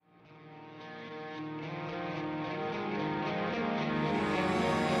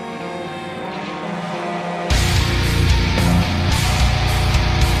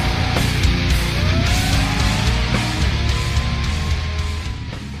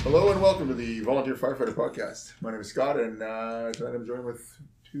Hello and welcome to the Volunteer Firefighter Podcast. My name is Scott, and tonight I'm joined with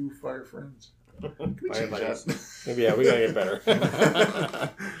two fire friends. Can we change that? Maybe, yeah, we gotta get better.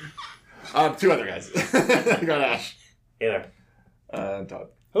 Two other guys. I got Ash. Hey there. And Todd.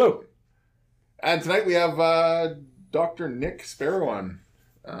 Hello. And tonight we have Dr. Nick Sparrow on.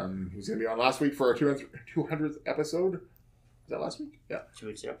 He's going to be on last week for our 200th episode. Was that last week? Yeah. 2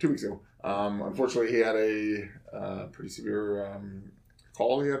 weeks ago. 2 weeks ago. Unfortunately, he had a pretty severe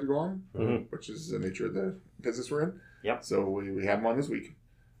call he had to go on, which is the nature of the business we're in. Yep. So we had him on this week.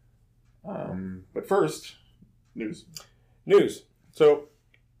 But first, news. So,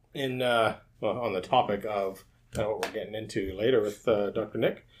 on the topic of kind of what we're getting into later with Dr.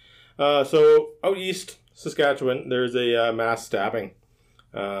 Nick. So, out east, Saskatchewan, there's a mass stabbing.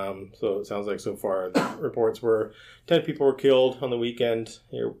 So it sounds like so far the reports were 10 people were killed on the weekend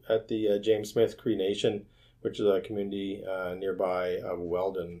here at the James Smith Cree Nation, which is a community nearby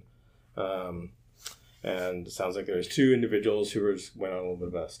Weldon. And it sounds like there's two individuals who went on a little bit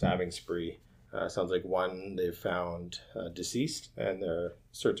of a stabbing spree. Sounds like one they've found deceased, and they're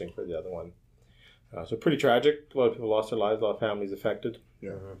searching for the other one. So pretty tragic. A lot of people lost their lives, a lot of families affected.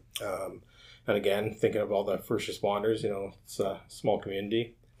 Yeah. And again, thinking of all the first responders, it's a small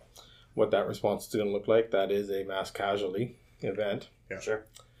community. What that response is going to look like, that is a mass casualty event. Yeah. Sure.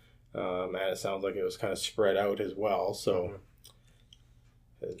 And it sounds like it was kind of spread out as well. So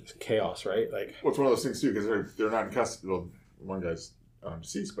it's chaos, right? Like, Well, it's one of those things, too, because they're not in custody. Well, one guy's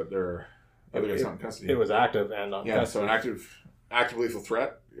deceased, but the other guy's not in custody. It was active and not custody. So an active lethal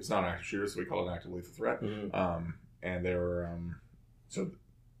threat. It's not an active shooter, so we call it an active lethal threat. And they were... so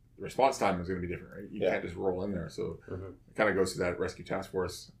the response time is going to be different, right? You can't just roll in there. So it kind of goes to that rescue task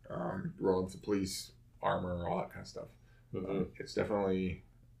force, roll into police, armor, all that kind of stuff. It's definitely...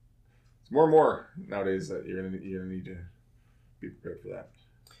 It's more and more nowadays that you're gonna need to be prepared for that.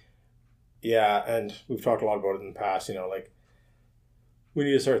 Yeah, and we've talked a lot about it in the past, like we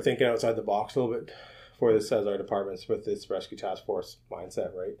need to start thinking outside the box a little bit for this as our departments with this rescue task force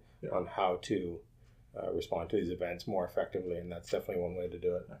mindset, right? Yeah. On how to respond to these events more effectively, and that's definitely one way to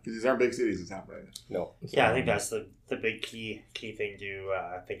do it. Because these aren't big cities, it's happening. No. Yeah, I think that's the big key thing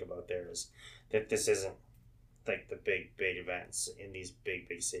to think about there is that this isn't like the big events in these big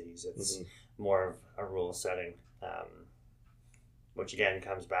cities. It's more of a rule setting, which again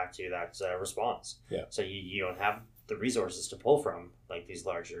comes back to that response. Yeah. So you don't have the resources to pull from like these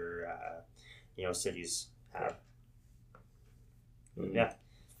larger cities have. Yeah.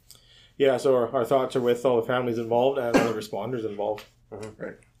 Yeah, so our thoughts are with all the families involved and all the responders involved.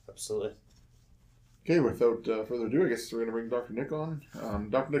 Right. Absolutely. Okay, without further ado, I guess we're going to bring Dr. Nick on.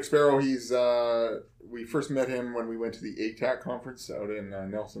 Dr. Nick Sparrow, we first met him when we went to the ATAC conference out in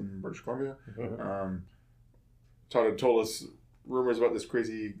Nelson, British Columbia. Todd had told us rumors about this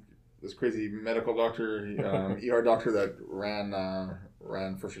crazy medical doctor, ER doctor that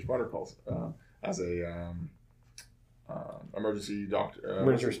ran first responder calls as a emergency doctor.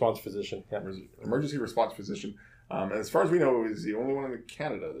 Emergency response physician. Yeah. Emergency response physician. And as far as we know, he's the only one in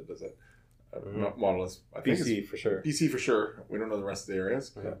Canada that does that. Model is, I think, BC for sure. BC for sure. We don't know the rest of the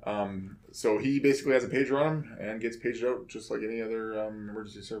areas. Yeah. So he basically has a pager on him and gets paged out just like any other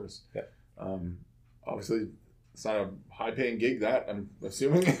emergency service. Yeah. Obviously, it's not a high-paying gig. That I'm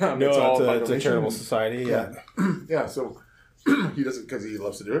assuming. No, it's a charitable society. Yeah. Yeah. So he does it because he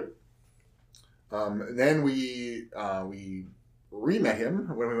loves to do it. And then we re-met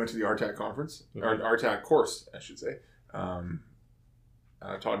him when we went to the RTAC conference, or RTAC course, I should say.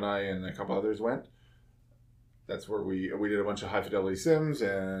 Todd and I and a couple others went. That's where we did a bunch of high fidelity sims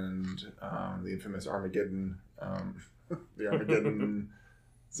and the infamous Armageddon, the Armageddon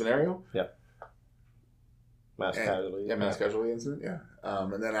scenario. Yeah. Mass casualty. Yeah, mass casualty incident. Yeah.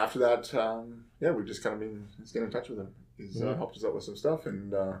 And then after that, we've just kind of been getting in touch with him. He's helped us out with some stuff,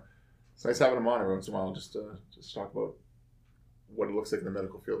 and it's nice having him on every once in a while just to talk about what it looks like in the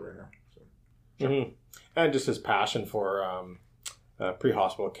medical field right now. So. And just his passion for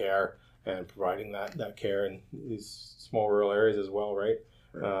pre-hospital care and providing that care in these small rural areas as well, right?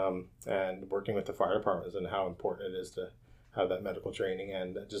 And working with the fire departments and how important it is to have that medical training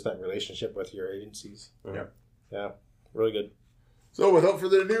and just that relationship with your agencies. Yeah, really good. So without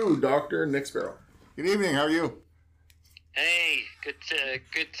further ado, Dr. Nick Sparrow. Good evening, how are you? Hey, good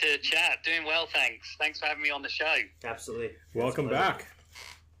to chat. Doing well, thanks. Thanks for having me on the show. Absolutely. Welcome back.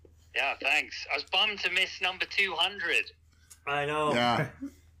 Yeah, thanks. I was bummed to miss number 200. I know. Yeah.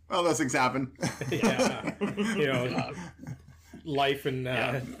 Well, those things happen. Yeah. Life and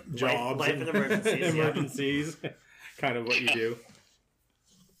jobs. Life and emergencies. Emergencies. Kind of what you do.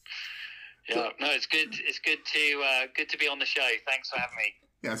 Yeah, no, it's good. It's good to be on the show. Thanks for having me.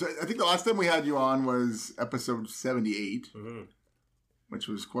 Yeah, so I think the last time we had you on was episode 78, which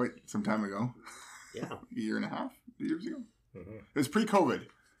was quite some time ago. Yeah. A year and a half, 2 years ago. Mm-hmm. It was pre-COVID.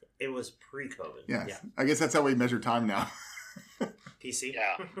 It was pre-COVID. Yes. Yeah. I guess that's how we measure time now. PC.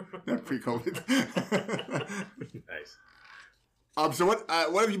 Yeah. Yeah, pre-COVID. Nice. So what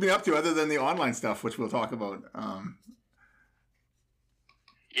have you been up to other than the online stuff, which we'll talk about?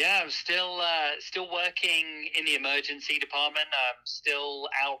 Yeah, I'm still working in the emergency department. I'm still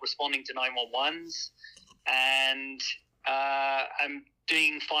out responding to 911s, and I'm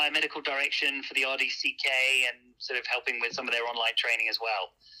doing fire medical direction for the RDCK and sort of helping with some of their online training as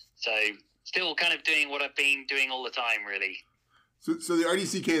well. So still kind of doing what I've been doing all the time, really. So the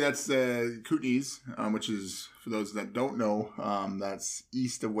RDCK, that's Kootenays, which is, for those that don't know, that's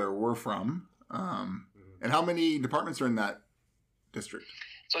east of where we're from. And how many departments are in that district?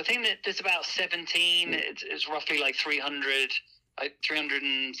 So I think that there's about 17. It's roughly like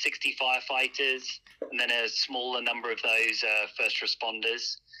 360 firefighters, and then a smaller number of those first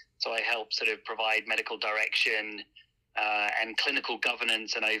responders. So I help sort of provide medical direction and clinical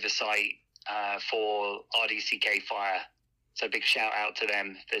governance and oversight for RDCK Fire. So big shout out to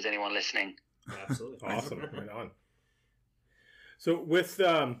them if there's anyone listening. Absolutely. Awesome. Right on. So with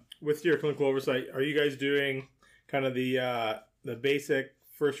your clinical oversight, are you guys doing kind of the basic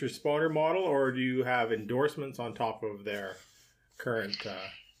first responder model, or do you have endorsements on top of their current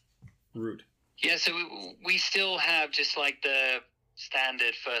route? Yeah, so we still have just like the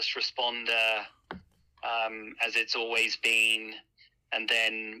standard first responder as it's always been. And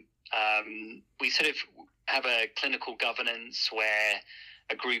then we sort of have a clinical governance where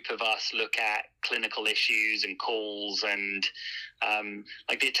a group of us look at clinical issues and calls, and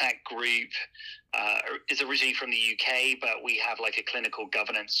like the attack group is originally from the UK, but we have like a clinical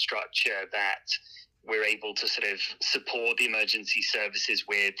governance structure that we're able to sort of support the emergency services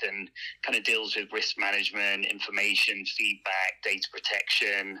with, and kind of deals with risk management, information, feedback, data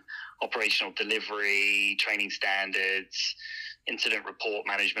protection, operational delivery, training standards, incident report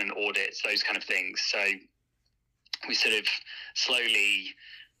management, audits, those kind of things. So we sort of slowly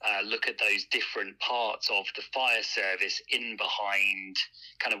look at those different parts of the fire service in behind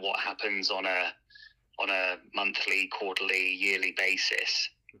kind of what happens on a monthly, quarterly, yearly basis.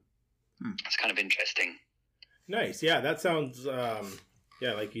 It's kind of interesting. Nice. Yeah, that sounds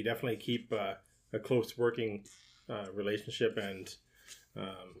like you definitely keep a close working relationship, and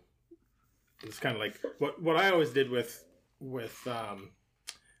it's kind of like what I always did with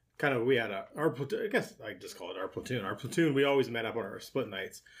kind of, we had our platoon, I guess I just call it our platoon. Our platoon, we always met up on our split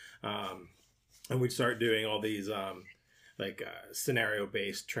nights, and we'd start doing all these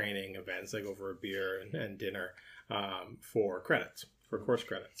scenario-based training events, like over a beer and dinner, for course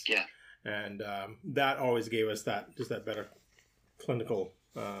credits. Yeah. And that always gave us that better clinical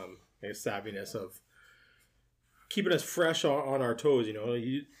savviness of keeping us fresh on our toes. You know,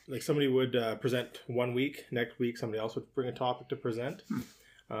 like somebody would present 1 week, next week somebody else would bring a topic to present.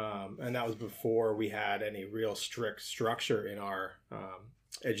 And that was before we had any real strict structure in our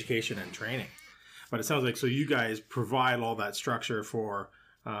education and training. But it sounds like, so you guys provide all that structure for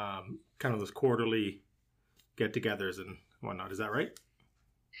kind of those quarterly get-togethers and whatnot. Is that right?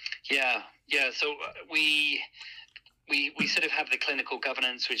 Yeah. So we sort of have the clinical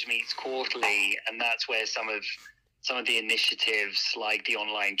governance, which meets quarterly, and that's where some of the initiatives like the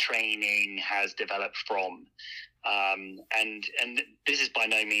online training has developed from. And this is by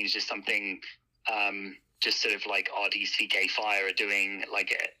no means just something just sort of like RDCK Fire are doing.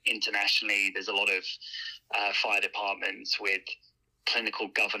 Like internationally, there's a lot of fire departments with clinical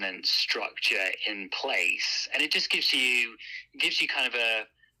governance structure in place, and it just gives you kind of a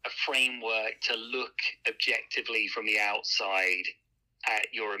framework to look objectively from the outside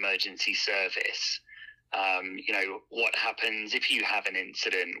at your emergency service. What happens if you have an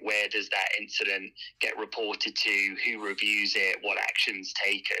incident? Where does that incident get reported to? Who reviews it? What actions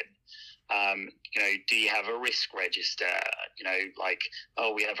taken? Do you have a risk register?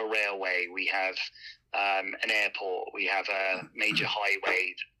 We have a railway, we have an airport, we have a major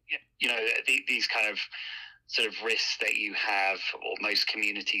highway. These kind of sort of risks that you have, or most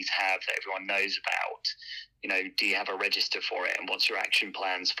communities have, that everyone knows about. Do you have a register for it, and what's your action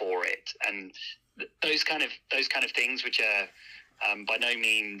plans for it? And those kind of things, which are by no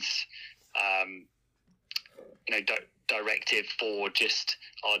means directive for just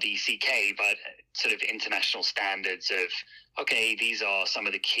RDCK, but sort of international standards of, okay, these are some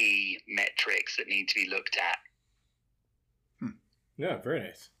of the key metrics that need to be looked at. Yeah, very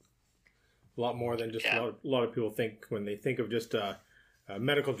nice. A lot more than just a lot of people think when they think of just a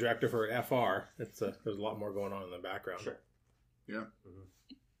medical director for an FR. There's a lot more going on in the background. Sure. Yeah. Mm-hmm.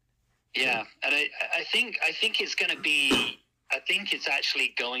 Yeah, and I think it's going to be. I think it's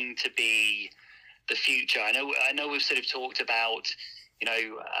actually going to be the future. I know we've sort of talked about,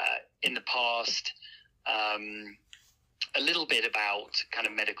 in the past, a little bit about kind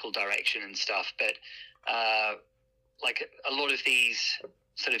of medical direction and stuff, but like a lot of these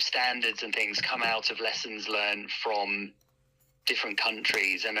sort of standards and things come out of lessons learned from different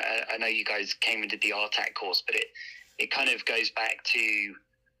countries. And I know you guys came and did the RTAC course, but it kind of goes back to.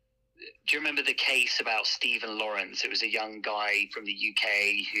 Do you remember the case about Stephen Lawrence? It was a young guy from the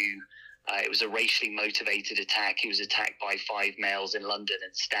UK who, it was a racially motivated attack. He was attacked by 5 males in London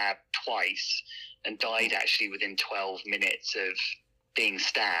and stabbed twice and died actually within 12 minutes of being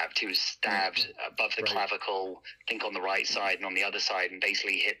stabbed. He was stabbed above the clavicle, I think on the right side and on the other side, and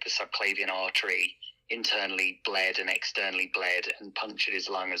basically hit the subclavian artery, internally bled and externally bled, and punctured his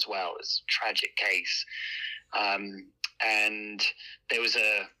lung as well. It's a tragic case. And there was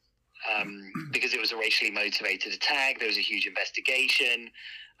because it was a racially motivated attack, there was a huge investigation,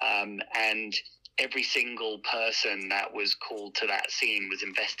 and every single person that was called to that scene was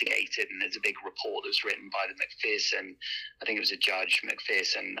investigated, and there's a big report that was written by the McPherson, I think it was a judge,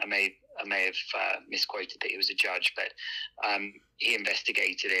 McPherson. I may have misquoted that he was a judge, but he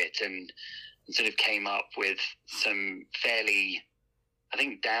investigated it and sort of came up with some fairly, I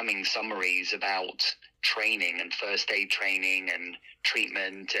think, damning summaries about training and first aid training and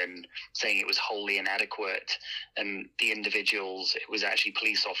treatment, and saying it was wholly inadequate. And the individuals, it was actually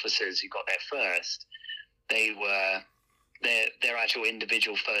police officers who got there first, they were, their actual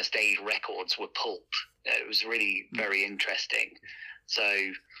individual first aid records were pulled. It was really very interesting.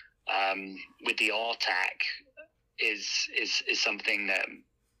 So with the RTAC is something that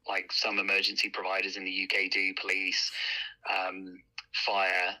like some emergency providers in the UK do, police,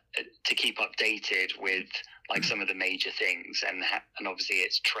 fire, to keep updated with like some of the major things, and obviously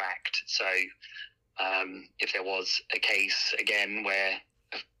it's tracked. So if there was a case again where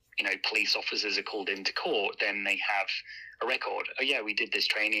police officers are called into court, then they have a record. Oh yeah, we did this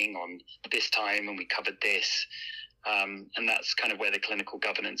training on this time and we covered this, and that's kind of where the clinical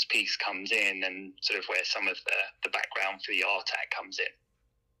governance piece comes in, and sort of where some of the background for the RTAC comes in.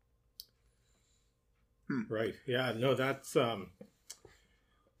 Right. Yeah. No, that's.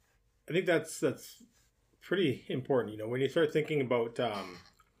 I think that's pretty important. When you start thinking about,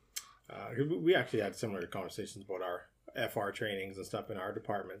 we actually had similar conversations about our FR trainings and stuff in our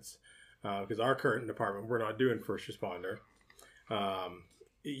departments, because our current department, we're not doing first responder.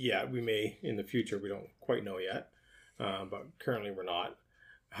 Yeah, we may in the future. We don't quite know yet, but currently we're not.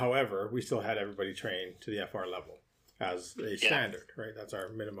 However, we still had everybody trained to the FR level as a standard, right? That's our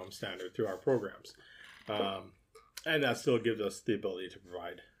minimum standard through our programs. And that still gives us the ability to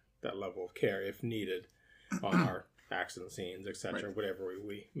provide that level of care if needed on our accident scenes, etc., right. Whatever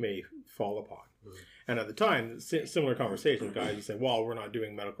we may fall upon. Mm-hmm. And at the time, similar conversation, guys would say, well, we're not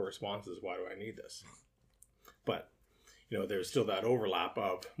doing medical responses, why do I need this? But, there's still that overlap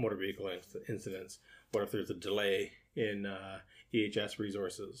of motor vehicle incidents. What if there's a delay in EHS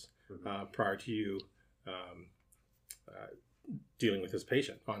resources prior to you dealing with this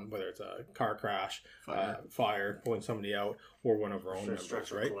patient, on whether it's a car crash, fire, pulling somebody out, or one of our own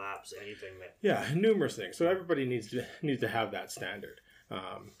members, right? Collapse, anything that. Yeah, numerous things. So everybody needs to have that standard.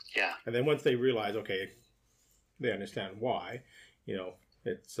 And then once they realize, okay, they understand why,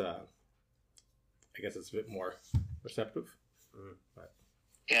 it's I guess it's a bit more receptive. Mm-hmm. But.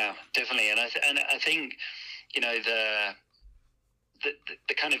 Yeah, definitely, and I think the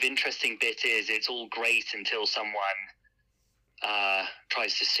kind of interesting bit is it's all great until someone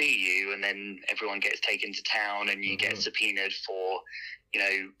tries to sue you, and then everyone gets taken to town, and you get subpoenaed for,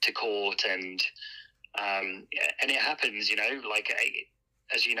 to court, and it happens,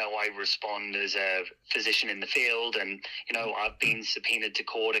 as you know, I respond as a physician in the field, and I've been subpoenaed to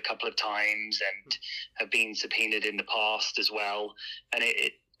court a couple of times, and have been subpoenaed in the past as well, and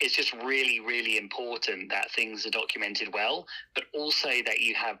it's just really, really important that things are documented well, but also that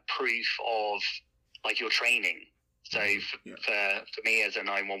you have proof of like your training. So for me as a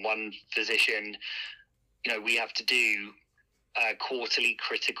 911 physician, we have to do quarterly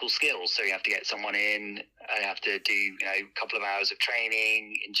critical skills. So you have to get someone in, I have to do a couple of hours of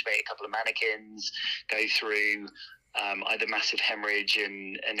training, intubate a couple of mannequins, go through either massive hemorrhage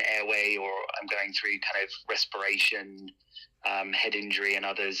and an airway, or I'm going through kind of respiration, head injury and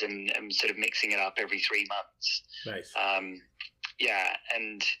others, and sort of mixing it up every 3 months. Nice.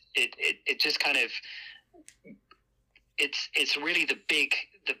 And it just kind of... It's really the big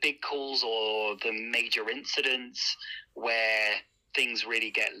calls or the major incidents where things really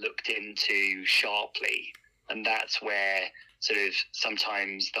get looked into sharply, and that's where sort of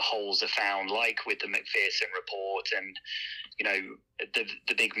sometimes the holes are found, like with the McPherson report, and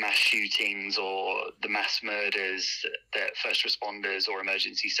the big mass shootings or the mass murders that first responders or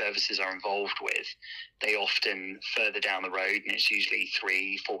emergency services are involved with. They often further down the road, and it's usually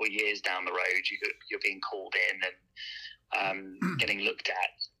 3-4 years down the road, you're being called in and getting looked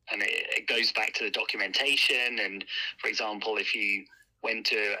at. And it goes back to the documentation. And for example, if you went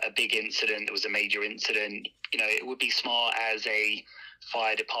to a big incident, there was a major incident, it would be smart as a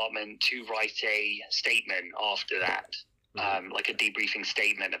fire department to write a statement after that, like a debriefing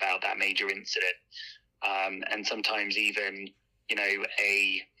statement about that major incident. And sometimes even,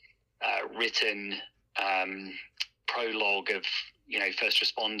 a written prologue of, first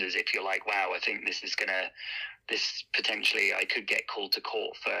responders, if you're like, wow, I think this potentially I could get called to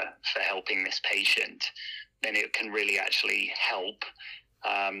court for helping this patient, then it can really actually help,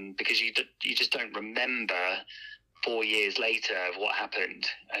 because you just don't remember 4 years later of what happened,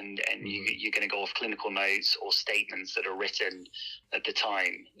 and you're going to go off clinical notes or statements that are written at the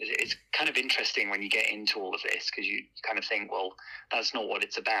time. It's kind of interesting when you get into all of this, because you kind of think, well, that's not what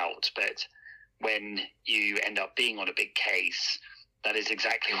it's about. But when you end up being on a big case, that is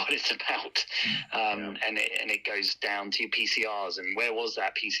exactly what it's about. And it goes down to PCRs, and where was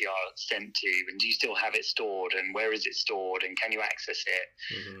that PCR sent to, and do you still have it stored, and where is it stored, and can you access it?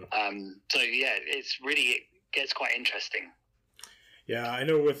 It gets quite interesting. Yeah, I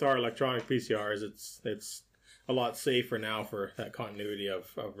know with our electronic PCRs, it's a lot safer now for that continuity of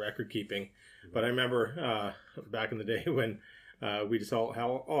record keeping. But I remember back in the day when we just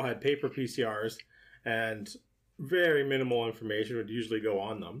all had paper PCRs, and very minimal information would usually go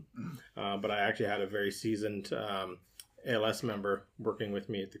on them. But I actually had a very seasoned ALS member working with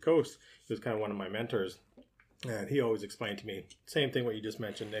me at the Coast. He was kind of one of my mentors. And he always explained to me, same thing what you just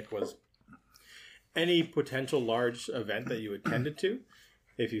mentioned, Nick, was any potential large event that you attended to,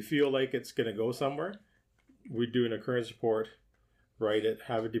 if you feel like it's going to go somewhere, we do an occurrence report, write it,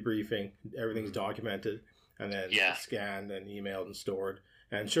 have a debriefing, everything's documented, and then scanned and emailed and stored.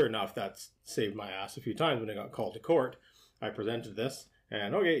 And sure enough, that's saved my ass a few times when I got called to court. I presented this,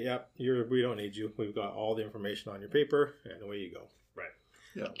 and we don't need you. We've got all the information on your paper, and away you go. Right.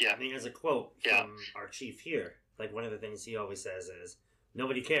 Yeah. I mean, as a quote from our chief here, like one of the things he always says is,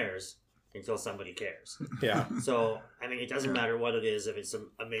 nobody cares until somebody cares. Yeah. So, I mean, it doesn't matter what it is, if it's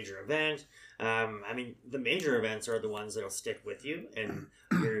a major event. I mean, the major events are the ones that'll stick with you, and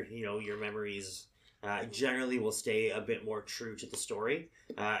your memories generally will stay a bit more true to the story.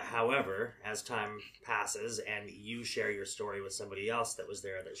 However, as time passes and you share your story with somebody else that was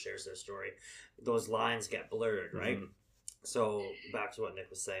there that shares their story, those lines get blurred, right? Mm-hmm. So back to what Nick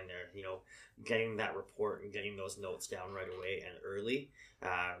was saying there, getting that report and getting those notes down right away and early,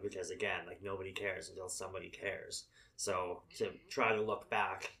 because again, like nobody cares until somebody cares. So to try to look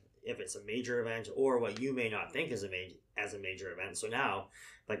back, if it's a major event or what you may not think is as a major event. So now,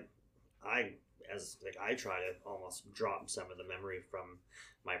 I try to almost drop some of the memory from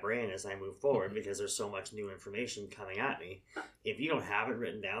my brain as I move forward, because there's so much new information coming at me. If you don't have it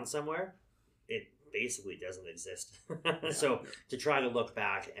written down somewhere, it basically doesn't exist. So to try to look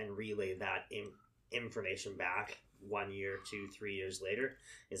back and relay that information back 1 year, 2, 3 years later,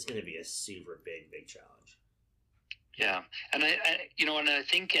 it's going to be a super big challenge. Yeah, and I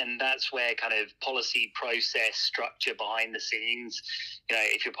think, and that's where kind of policy, process, structure behind the scenes,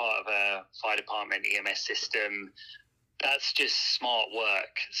 if you're part of a fire department EMS system, that's just smart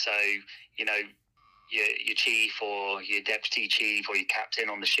work. So, your chief or your deputy chief or your captain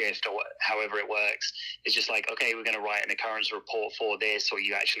on the shift or however it works is just like, okay, we're going to write an occurrence report for this, or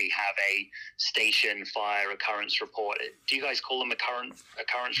you actually have a station fire occurrence report. Do you guys call them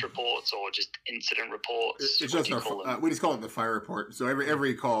occurrence reports or just incident reports? It's just we just call it the fire report. So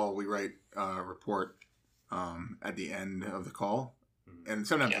every call we write a report at the end of the call, and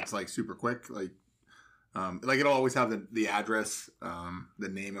sometimes it's like super quick, it'll always have the address, the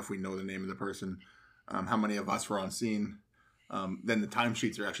name if we know the name of the person. How many of us were on scene. Then the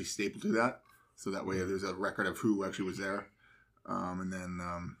timesheets are actually stapled to that. So that way there's a record of who actually was there. And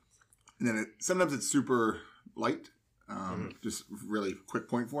then sometimes it's super light, just really quick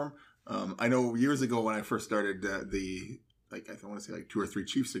point form. I know years ago when I first started I want to say 2 or 3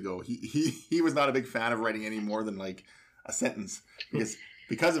 chiefs ago, he was not a big fan of writing any more than a sentence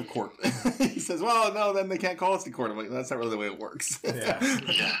because of court. He says, well, no, then they can't call us to court. I'm like, that's not really the way it works.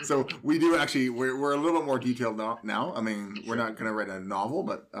 So we do actually, we're a little bit more detailed now. I mean, we're not going to write a novel,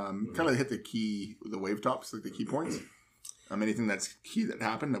 but kind of hit the wave tops, like the key points. Anything that's key that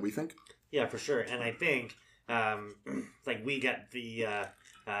happened that we think. Yeah, for sure. And I think, we get the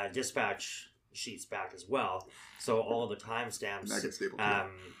dispatch sheets back as well. So all of the timestamps That gets stapled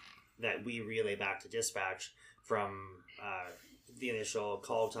too. that we relay back to dispatch from the initial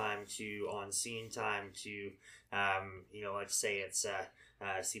call time to on scene time to let's say it's a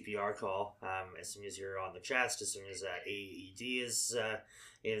CPR call. As soon as you're on the chest, as soon as AED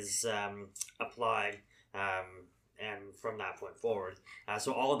is applied, and from that point forward.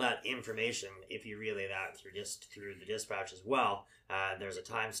 So all of that information, if you relay that through the dispatch as well, there's a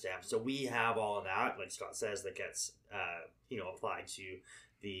timestamp. So we have all of that, like Scott says, that gets applied to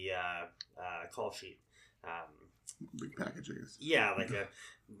the call sheet. Big package, I guess. Yeah,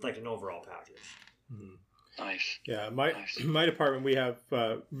 like an overall package. Mm-hmm. Nice. Yeah, my department, we have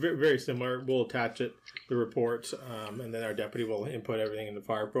very similar. We'll attach it, the reports, and then our deputy will input everything in the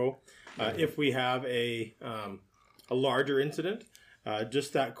FirePro. If we have a larger incident,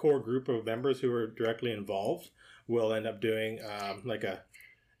 just that core group of members who are directly involved will end up doing like a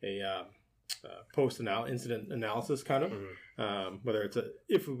incident analysis kind of. Mm-hmm. Whether it's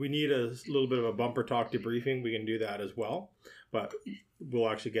if we need a little bit of a bumper talk debriefing, we can do that as well. But we'll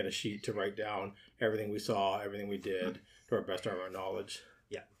actually get a sheet to write down everything we saw, everything we did, to our best of our knowledge.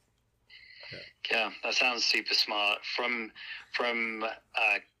 Yeah, that sounds super smart. From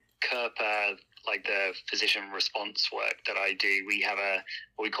KERPA, like the physician response work that I do, we have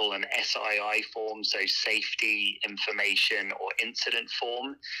what we call an SII form, so safety information or incident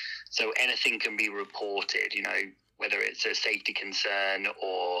form. So anything can be reported, whether it's a safety concern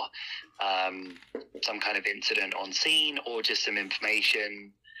or some kind of incident on scene or just some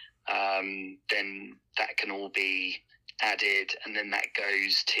information, then that can all be added, and then that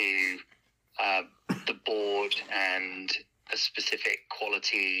goes to the board, and a specific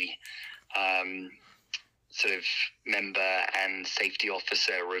quality sort of member and safety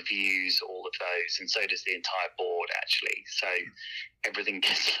officer reviews all of those, and so does the entire board, actually. So everything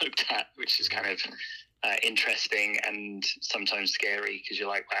gets looked at, which is kind of interesting and sometimes scary, because you're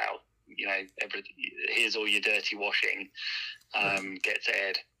like, wow, everything, here's all your dirty washing gets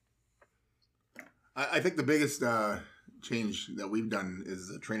aired. I think the biggest change that we've done is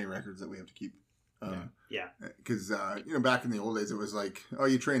the training records that we have to keep. Because back in the old days, it was like, oh,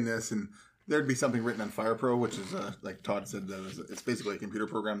 you train this, and there'd be something written on FirePro, which is like Todd said, it's basically a computer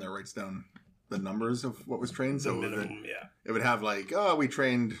program that writes down the numbers of what was trained. So it would have like, oh, we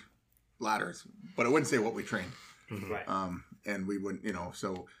trained ladders, but it wouldn't say what we trained. Mm-hmm. Right. And we wouldn't,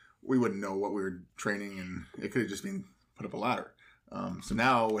 so we wouldn't know what we were training, and it could have just been put up a ladder. So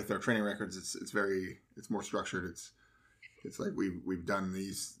now with our training records, it's more structured. It's like we've done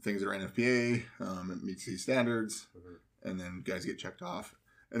these things that are NFPA, it meets these standards, and then guys get checked off.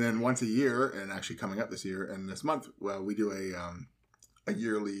 And then once a year, and actually coming up this year and this month, well, we do a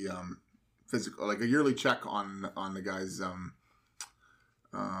yearly physical, like a yearly check on the guys'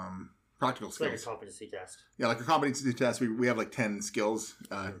 practical skills. Like a competency test. Yeah, like a competency test. We have like 10 skills,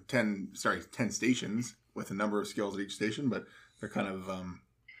 10 stations with a number of skills at each station, but they're kind of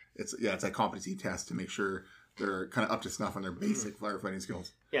it's a competency test to make sure they're kind of up to snuff on their basic firefighting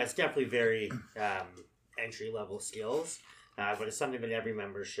skills. Yeah, it's definitely very entry level skills, but it's something that every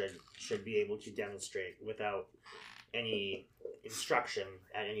member should be able to demonstrate without any instruction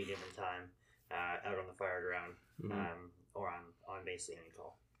at any given time out on the fire ground or on basically any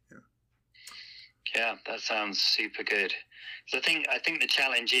call. Yeah, that sounds super good. So I think the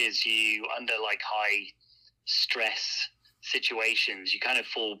challenge is you under like high stress situations, you kind of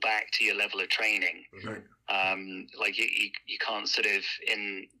fall back to your level of training. Like you can't sort of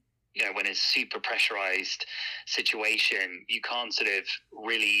when it's super pressurized situation, you can't sort of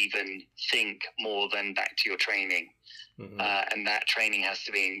really even think more than back to your training. And that training has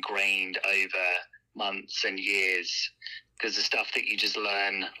to be ingrained over months and years, because the stuff that you just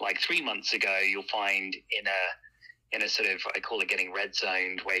learn like 3 months ago, you'll find in a sort of, I call it getting red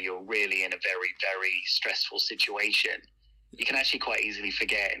zoned, where you're really in a very, very stressful situation. You can actually quite easily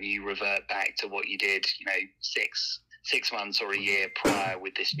forget, and you revert back to what you did, 6 months or a year prior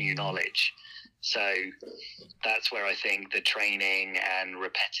with this new knowledge. So that's where I think the training and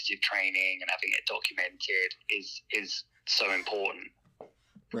repetitive training and having it documented is so important.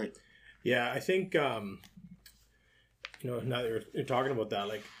 Right. Yeah, I think now that you're talking about that,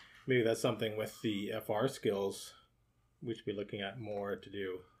 like maybe that's something with the FR skills we should be looking at more to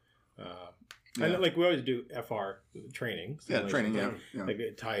do. And like we always do FR training. So training, like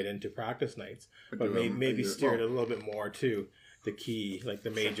tie it into practice nights, but maybe steer it a little bit more to the key, like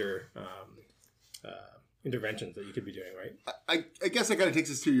the major interventions that you could be doing, right? I guess that kind of takes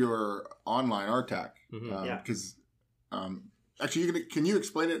us to your online RTAC. Because actually, can you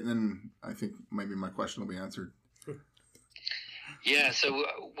explain it, and then I think maybe my question will be answered. Yeah, so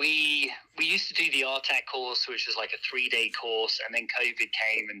we used to do the RTAC course, which was like a 3-day course, and then COVID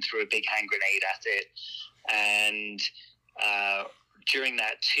came and threw a big hand grenade at it. And during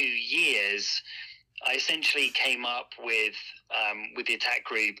that 2 years, I essentially came up with the attack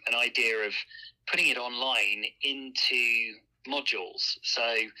group an idea of putting it online into modules. So,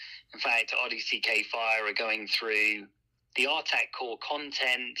 in fact, RDCK Fire are going through the RTAC core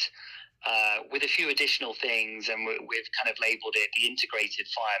content with a few additional things, and we've kind of labeled it the Integrated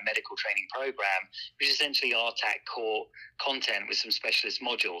Fire Medical Training Program, which is essentially RTAC core content with some specialist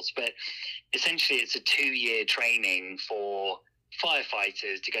modules. But essentially, it's a 2-year training for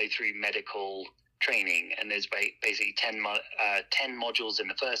firefighters to go through medical training, and there's basically 10 modules in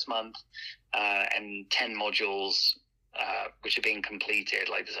the first month, and 10 modules which are being completed.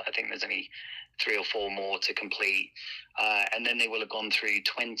 Like I think there's only 3 or 4 more to complete, and then they will have gone through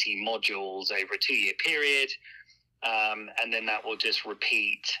 20 modules over a 2-year period, and then that will just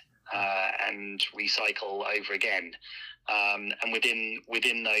repeat and recycle over again. And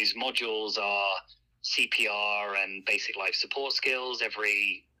within those modules are CPR and basic life support skills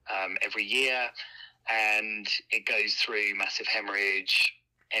every year, and it goes through massive hemorrhage,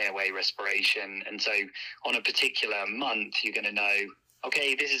 airway respiration. And so on a particular month, you're going to know,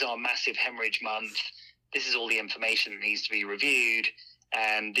 okay, this is our massive hemorrhage month. This is all the information that needs to be reviewed,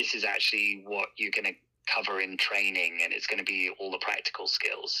 and this is actually what you're going to cover in training, and it's going to be all the practical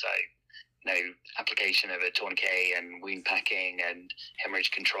skills. So, application of a tourniquet and wound packing and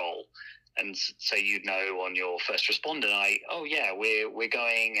hemorrhage control. And so you'd know on your first responder night, oh yeah, we're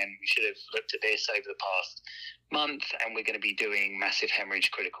going, and we should have looked at this over the past month, and we're going to be doing massive hemorrhage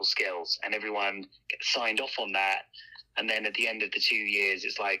critical skills, and everyone gets signed off on that. And then at the end of the 2 years,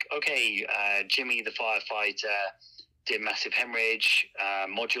 it's like, okay, Jimmy, the firefighter, did massive hemorrhage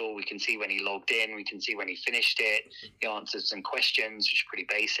module. We can see when he logged in. We can see when he finished it. He answered some questions, which are pretty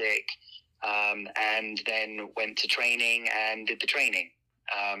basic, and then went to training and did the training.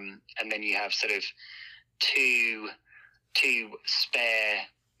 And then you have sort of two spare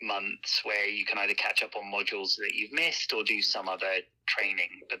months where you can either catch up on modules that you've missed or do some other training.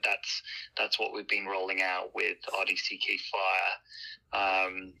 But that's what we've been rolling out with RDCK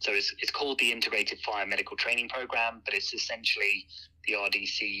Fire. So it's called the Integrated Fire Medical Training Program, but it's essentially the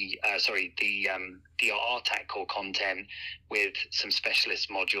the RTAC core content with some specialist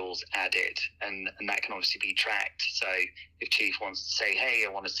modules added, and that can obviously be tracked. So if Chief wants to say, hey,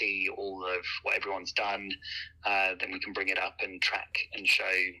 I want to see all of what everyone's done, then we can bring it up and track and show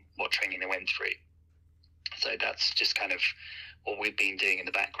what training they went through. So that's just kind of what we've been doing in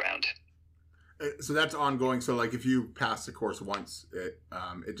the background. So that's ongoing. So like if you pass the course once,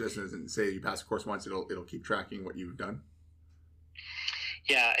 it just doesn't say you pass the course once. It'll keep tracking what you've done.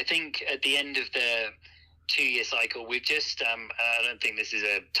 Yeah, I think at the end of the 2-year cycle, we've just, I don't think this is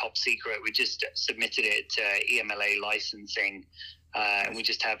a top secret, we just submitted it to EMLA licensing, and we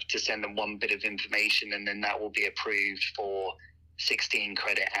just have to send them one bit of information, and then that will be approved for 16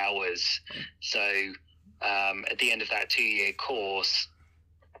 credit hours. So at the end of that 2-year course,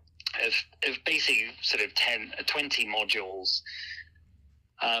 of basically sort of 20 modules,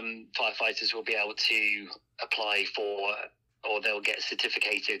 firefighters will be able to apply for, or they'll get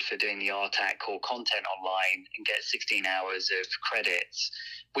certificated for doing the RTAC core content online and get 16 hours of credits,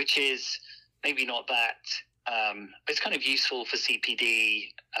 which is maybe not that, but it's kind of useful for CPD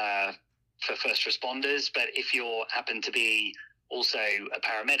for first responders. But if you happen to be also a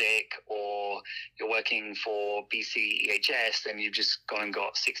paramedic or you're working for BCEHS, then you've just gone and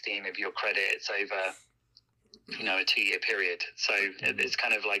got 16 of your credits over, a 2-year period. So it's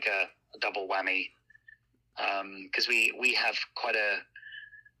kind of like a double whammy. Because we have quite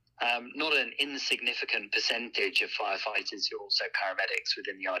not an insignificant percentage of firefighters who are also paramedics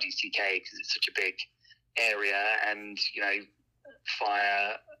within the RDCK, because it's such a big area, and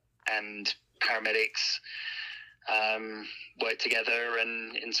fire and paramedics work together,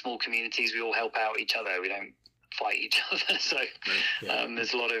 and in small communities we all help out each other. We don't fight each other. So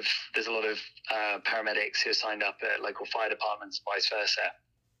there's a lot of paramedics who are signed up at local fire departments, vice versa.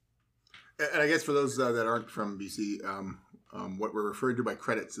 And I guess for those that aren't from BC, what we're referring to by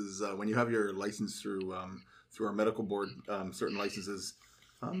credits is when you have your license through our medical board, certain licenses,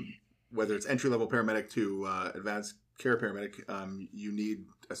 whether it's entry-level paramedic to advanced care paramedic, you need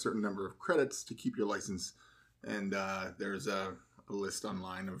a certain number of credits to keep your license. And there's a list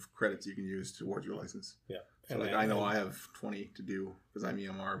online of credits you can use towards your license. Yeah. So I know I have 20 to do because I'm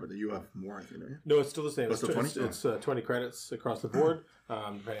EMR, but you have more, I think, don't you? No, it's still the same. It's 20? It's 20 credits across the board,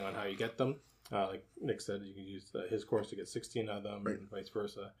 depending on how you get them. Like Nick said, you can use his course to get 16 of them, Right. and vice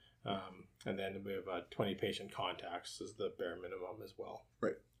versa. And then we have 20 patient contacts is the bare minimum as well.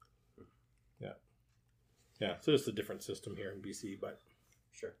 Right. Yeah. Yeah. So it's a different system here in BC, but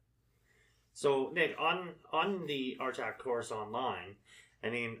Sure. So Nick, on the RTAC course online, I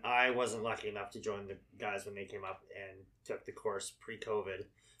mean, I wasn't lucky enough to join the guys when they came up and took the course pre-COVID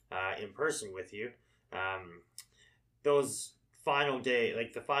in person with you. Those final day,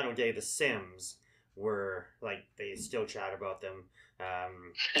 like the final day, the Sims were like they still chat about them.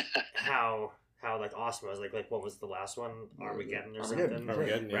 How like awesome it was. Like what was the last one? Armageddon or something,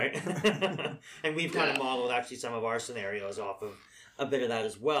 Armageddon, yeah. right? And we've kind of modeled actually some of our scenarios off of a bit of that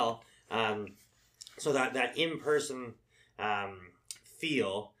as well. So that in person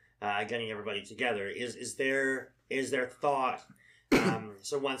feel, getting everybody together is there thought.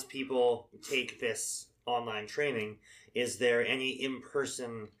 So once people take this online training, is there any in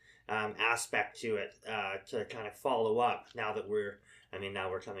person aspect to it to kind of follow up now that we're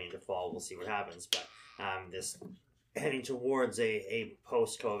coming into fall, we'll see what happens, but this heading towards a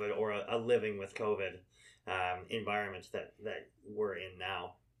post-COVID or a living with COVID environment that we're in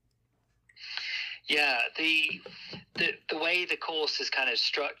now? Yeah, the way the course is kind of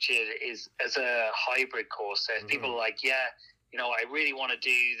structured is as a hybrid course. So if people are like, yeah, I really want to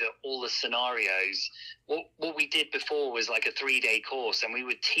do all the scenarios. What we did before was like a 3-day course, and we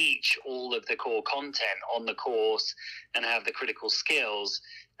would teach all of the core content on the course and have the critical skills,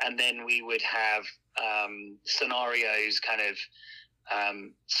 and then we would have scenarios kind of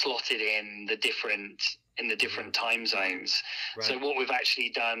slotted in the different time zones. Right. So what we've actually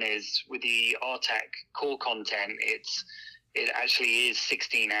done is with the RTAC core content, it actually is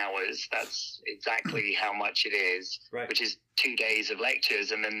 16 hours. That's exactly how much it is, right. Which is 2 days of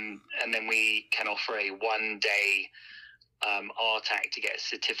lectures, and then we can offer a 1-day RTAC to get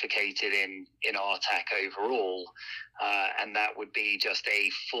certificated in RTAC overall, and that would be just a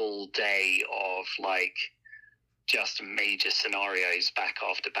full day of like just major scenarios back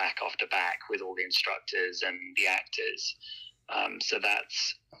after back after back with all the instructors and the actors. So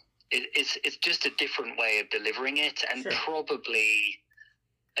it's just a different way of delivering it, and Sure. probably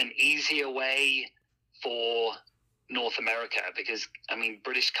an easier way for North America, because I mean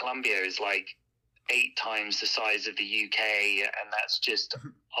British Columbia is like 8 times the size of the UK, and that's just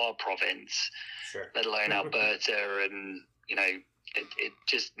our province, Sure. let alone Alberta, and it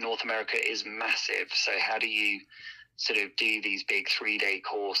just North America is massive. So how do you sort of do these big 3-day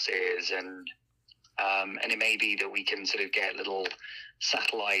courses, and it may be that we can sort of get little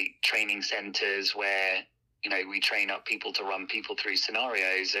satellite training centers where we train up people to run people through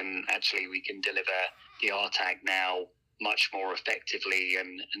scenarios, and actually we can deliver the RTAC now much more effectively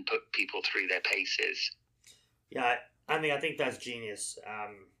and put people through their paces. Yeah, I mean, I think that's genius.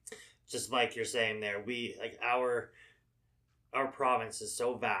 Just like you're saying there, we like our province is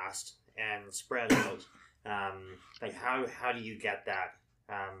so vast and spread out. Like how do you get that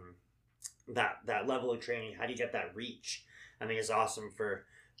that level of training? How do you get that reach? I think it's awesome for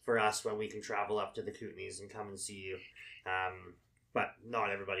us when we can travel up to the Kootenays and come and see you. But not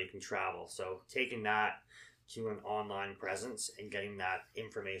everybody can travel, so taking that to an online presence and getting that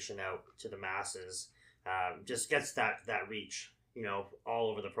information out to the masses just gets that reach, all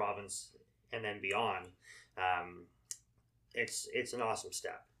over the province and then beyond. It's an awesome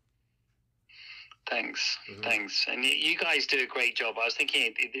step. Thanks. Mm-hmm. Thanks. And you guys do a great job. I was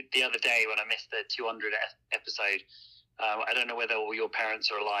thinking the other day when I missed the 200 episode, I don't know whether all your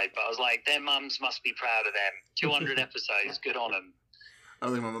parents are alive, but I was like, their mums must be proud of them. 200 episodes, good on them. I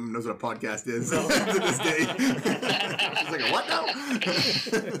don't think my mom knows what a podcast is to this day. She's like, what now?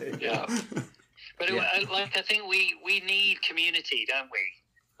 Yeah. But I think we need community, don't we?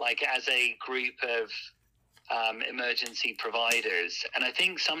 Like as a group of emergency providers. And I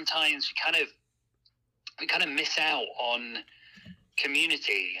think sometimes we kind of miss out on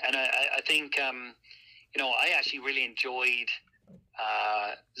community. And I think, I actually really enjoyed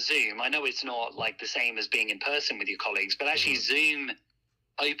Zoom. I know it's not like the same as being in person with your colleagues, but actually Zoom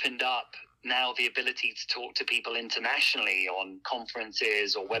opened up now the ability to talk to people internationally on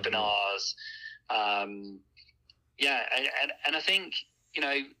conferences or webinars. And I think,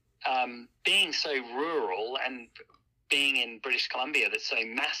 being so rural and being in British Columbia that's so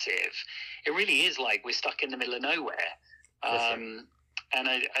massive, it really is like we're stuck in the middle of nowhere. Sure. And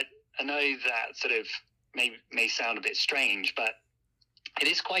I know that sort of may sound a bit strange, but it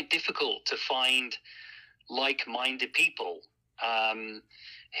is quite difficult to find like-minded people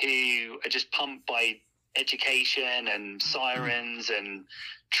who are just pumped by education and sirens and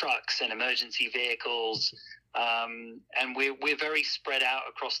trucks and emergency vehicles. and we're very spread out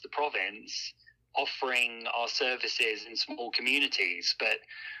across the province, offering our services in small communities. But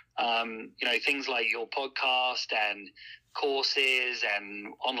things like your podcast and courses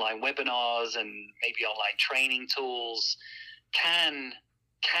and online webinars and maybe online training tools can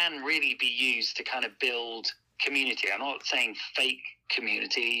really be used to kind of build community. I'm not saying fake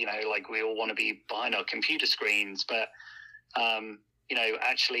community, like we all want to be behind our computer screens, but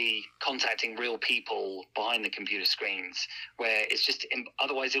actually contacting real people behind the computer screens, where it's just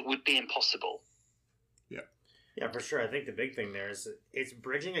otherwise it would be impossible. Yeah, for sure. I think the big thing there is it's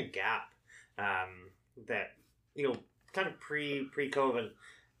bridging a gap that, kind of pre-COVID,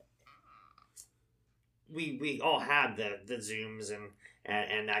 we all had the Zooms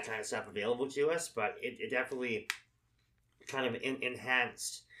and that kind of stuff available to us, but it definitely kind of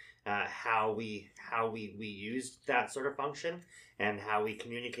enhanced how we used that sort of function and how we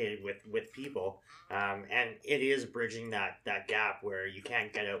communicated with people, and it is bridging that gap where you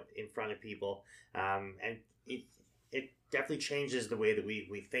can't get out in front of people, and it definitely changes the way that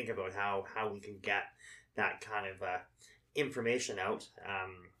we think about how we can get that kind of information out,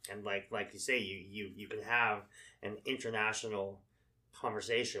 and like you say, you can have an international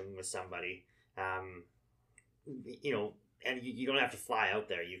conversation with somebody, and you don't have to fly out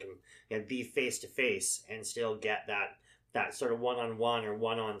there. You can be face to face and still get that sort of one-on-one or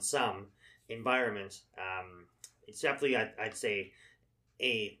one-on-some environment. It's definitely, I'd say,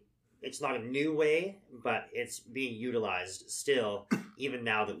 it's not a new way, but it's being utilized still, even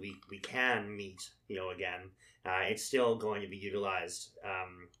now that we can meet, again. It's still going to be utilized,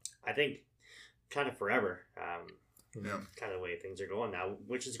 I think, kind of forever. Kind of the way things are going now,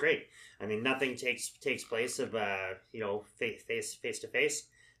 which is great. I mean, nothing takes place of face to face,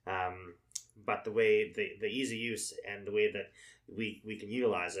 but the way the easy use and the way that we can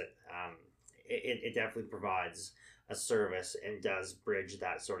utilize it, it definitely provides a service and does bridge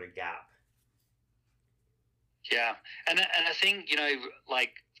that sort of gap. Yeah, and I think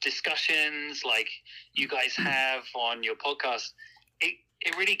like discussions like you guys have on your podcast,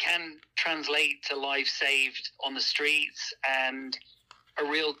 it really can translate to lives saved on the streets and a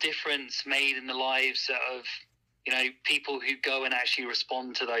real difference made in the lives of people who go and actually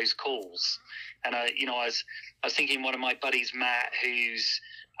respond to those calls. And I was thinking, one of my buddies, Matt, who's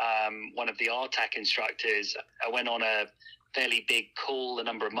one of the RTAC instructors, I went on a fairly big call a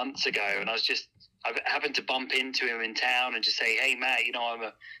number of months ago, and I happened to bump into him in town and just say, "Hey, Matt,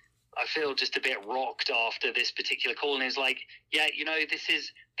 I feel just a bit rocked after this particular call." And he's like, "Yeah,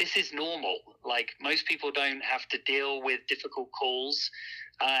 this is normal. Like, most people don't have to deal with difficult calls,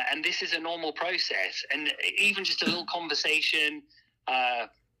 and this is a normal process." And even just a little conversation,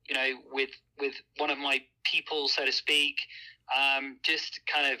 with one of my people, so to speak, just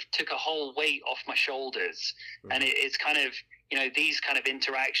kind of took a whole weight off my shoulders. Mm-hmm. And it's kind of, these kind of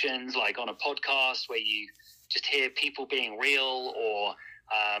interactions, like on a podcast where you just hear people being real, or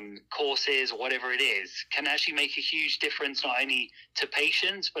courses or whatever it is, can actually make a huge difference, not only to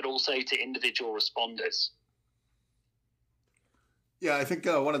patients, but also to individual responders. Yeah, I think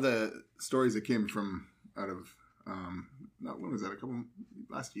one of the stories that came from out of, when was that,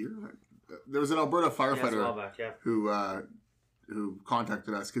 last year? There was an Alberta firefighter who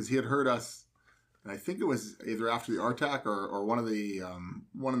contacted us because he had heard us, and I think it was either after the RTAC or one of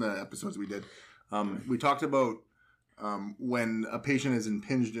the episodes we did. We talked about when a patient is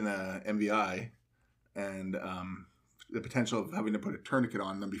impinged in a MVI, and the potential of having to put a tourniquet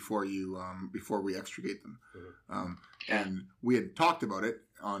on them before we extricate them. Mm-hmm. And we had talked about it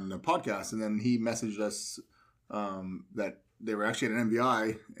on the podcast, and then he messaged us that they were actually at an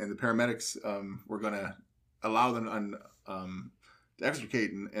MVI, and the paramedics were going to allow them to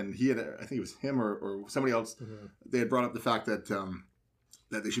extricate, and he had, I think it was him or somebody else, mm-hmm. They had brought up the fact that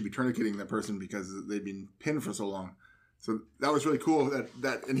that they should be tourniqueting that person because they'd been pinned for so long. So that was really cool.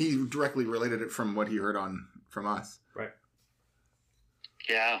 That and he directly related it from what he heard from us. Right.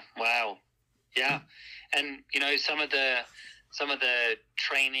 Yeah. Wow. Yeah. And some of the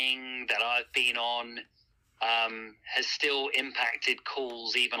training that I've been on has still impacted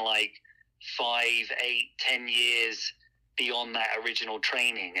calls even like 5, 8, 10 years beyond that original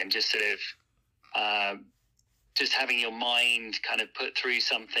training, and just sort of just having your mind kind of put through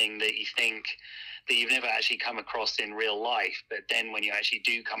something that you think that you've never actually come across in real life. But then when you actually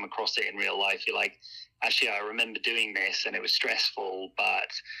do come across it in real life, you're like, actually, I remember doing this and it was stressful, but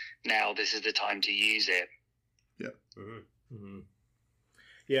now this is the time to use it. Yeah. Mm-hmm. Mm-hmm.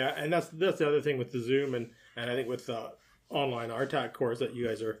 Yeah, and that's the other thing with the Zoom, and I think with the online RTAC course that you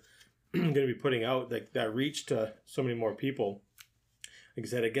guys are going to be putting out, that reach to so many more people. like I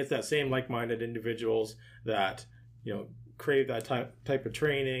said, it gets that same like-minded individuals that, you know, crave that type of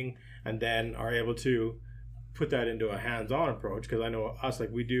training and then are able to put that into a hands-on approach. Because I know us,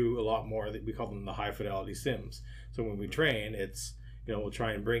 like, we do a lot more that we call them the high fidelity sims. So when we train, it's, you know, we'll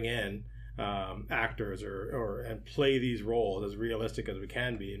try and bring in actors or and play these roles as realistic as we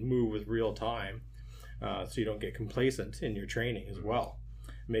can be and move with real time, so you don't get complacent in your training as well.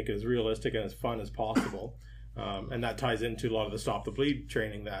 Make it as realistic and as fun as possible, and that ties into a lot of the Stop the Bleed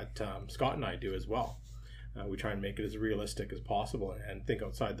training that Scott and I do as well. We try and make it as realistic as possible and think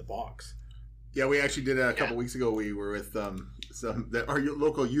outside the box. Yeah, we actually did a couple weeks ago. We were with our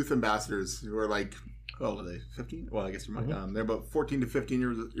local youth ambassadors who are like, how old are they? 15? Well, I guess you're they're about 14 to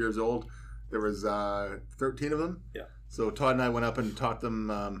 15 years old. There was 13 of them. Yeah. So Todd and I went up and taught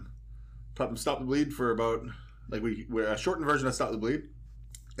them Stop the Bleed for about, like, we're a shortened version of Stop the Bleed,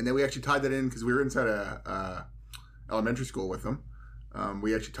 and then we actually tied that in because we were inside a elementary school with them.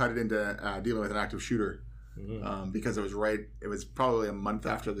 We actually tied it into dealing with an active shooter. Mm-hmm. Because it was probably a month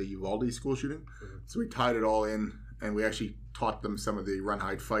after the Uvalde school shooting. Mm-hmm. So we tied it all in, and we actually taught them some of the run,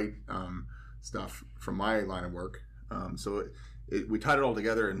 hide, fight stuff from my line of work. So we tied it all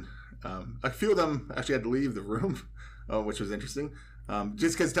together, and a few of them actually had to leave the room, which was interesting.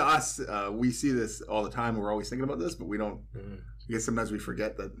 Just because to us, we see this all the time. We're always thinking about this, but we don't. Mm-hmm. I guess sometimes we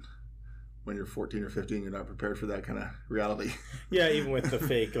forget that when you're 14 or 15, you're not prepared for that kind of reality. Yeah, even with the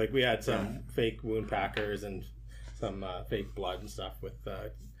fake, like we had some fake wound packers and some fake blood and stuff with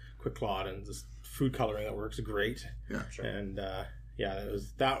quick clot and just food coloring that works great. Yeah, sure. And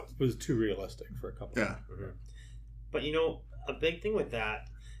that was too realistic for a couple. Yeah. Mm-hmm. But you know, a big thing with that,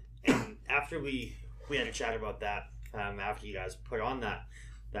 and after we had a chat about that, after you guys put on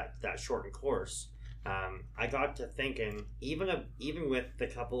that shortened course. I got to thinking, even with the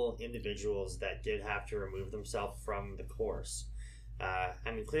couple individuals that did have to remove themselves from the course, I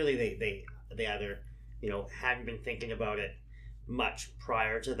mean, clearly they either, you know, hadn't been thinking about it much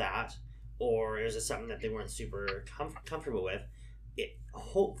prior to that, or it was just something that they weren't super comfortable with. It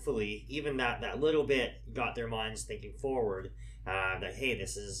hopefully, even that little bit got their minds thinking forward, that hey,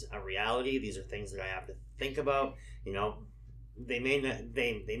 this is a reality. These are things that I have to think about. You know. They may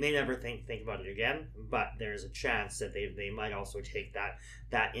never think about it again, but there's a chance that they might also take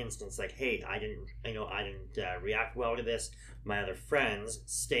that instance, like, hey, I didn't react well to this. My other friends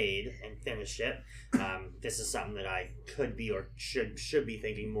stayed and finished it. This is something that I could be or should be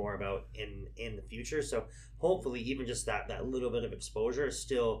thinking more about in the future. So hopefully, even just that little bit of exposure has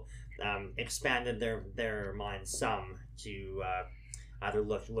still expanded their minds some to either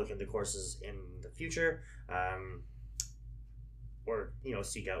look into courses in the future. Or, you know,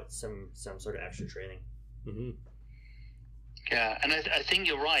 seek out some sort of extra training. Mm-hmm. Yeah, and I think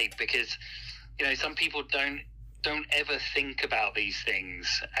you're right, because, you know, some people don't ever think about these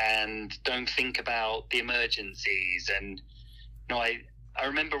things and don't think about the emergencies. And, you know, I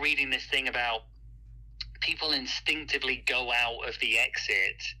remember reading this thing about people instinctively go out of the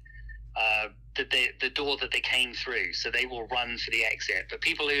exit, the door that they came through, so they will run for the exit. But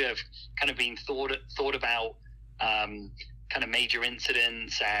people who have kind of been thought about kind of major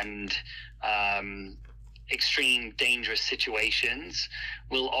incidents and extreme dangerous situations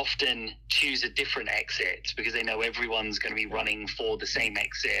will often choose a different exit because they know everyone's going to be running for the same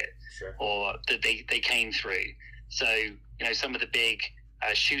exit. Sure. Or that they came through. So, you know, some of the big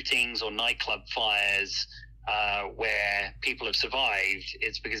shootings or nightclub fires where people have survived,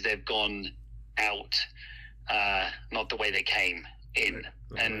 it's because they've gone out not the way they came in.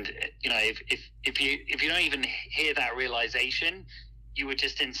 Right. And you know, if you don't even hear that realization, you would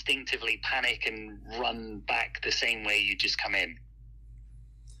just instinctively panic and run back the same way you just come in.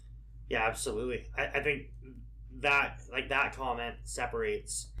 Yeah, absolutely. I think that, like, that comment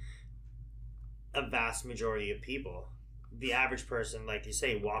separates a vast majority of people. The average person, like you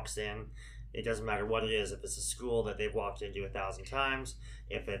say, walks in. It doesn't matter what it is. If it's a school that they've walked into 1,000 times,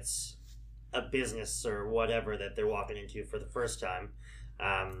 if it's a business or whatever that they're walking into for the first time,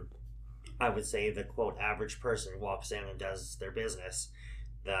 I would say the quote average person walks in and does their business.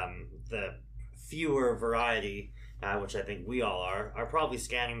 The fewer variety, which I think we all are probably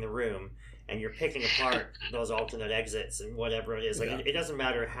scanning the room, and you're picking apart those alternate exits and whatever it is. Like, it doesn't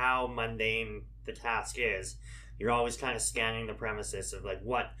matter how mundane the task is. You're always kind of scanning the premises of, like,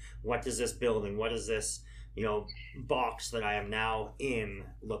 what does this building, what does this, you know, box that I am now in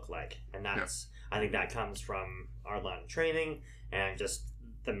look like? And that's, I think that comes from our line of training and just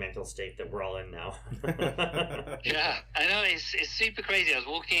the mental state that we're all in now. Yeah, I know, it's super crazy. I was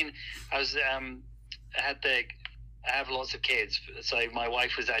walking, I have lots of kids, so my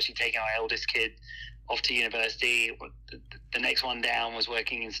wife was actually taking our eldest kid off to university. the next one down was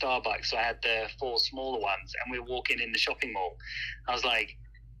working in Starbucks, so I had the 4 smaller ones, and we were walking in the shopping mall. I was like,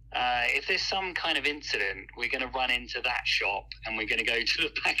 if there's some kind of incident, we're going to run into that shop, and we're going to go to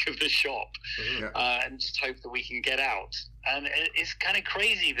the back of the shop, and just hope that we can get out. And it's kind of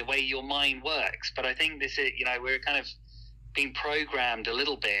crazy the way your mind works. But I think this is, we're kind of being programmed a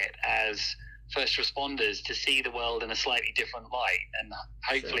little bit as first responders to see the world in a slightly different light. And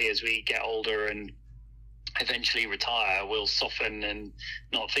hopefully as we get older and eventually retire, we'll soften and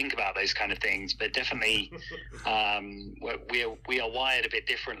not think about those kind of things. But definitely we are wired a bit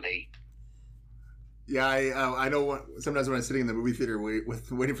differently. Yeah, I know. Sometimes when I'm sitting in the movie theater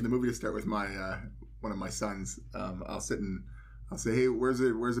waiting for the movie to start with my one of my sons, I'll sit and I'll say, "Hey, where's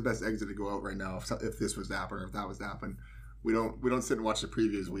the best exit to go out right now? If this was to happen or if that was to happen." We don't sit and watch the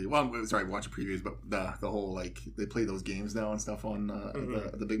previews. Watch the previews, but the whole, like, they play those games now and stuff on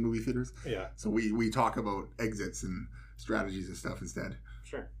the big movie theaters. Yeah. So we talk about exits and strategies and stuff instead.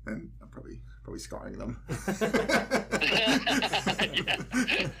 Sure. And I'm probably scarring them.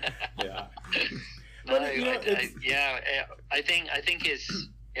 Yeah. No, I think it's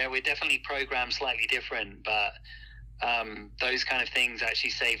we're definitely programmed slightly different, but those kind of things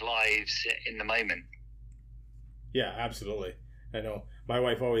actually save lives in the moment. Yeah, absolutely. I know my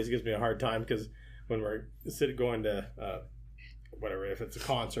wife always gives me a hard time because when we're going to whatever, if it's a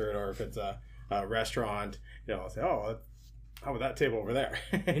concert or if it's a restaurant, I'll say, "Oh, how about that table over there?"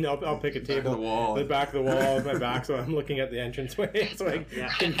 I'll pick a table the back of the wall with my back, so I'm looking at the entranceway, so I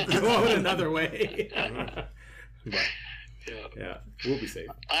can go out another way. But we'll be safe.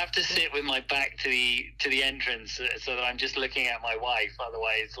 I have to sit with my back to the entrance so that I'm just looking at my wife.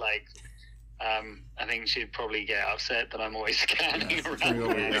 Otherwise, like, I think she'd probably get upset that I'm always scanning around.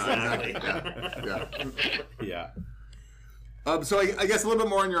 Yeah. So I guess a little bit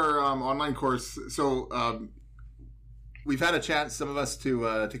more on your online course. So we've had a chance, some of us,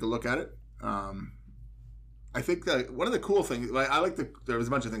 to take a look at it. I think that one of the cool things, there was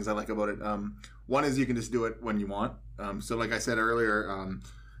a bunch of things I like about it. One is you can just do it when you want. So like I said earlier,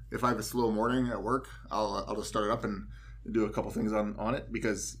 if I have a slow morning at work, I'll just start it up and do a couple things on it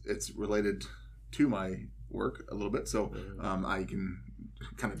because it's related to my work a little bit. So I can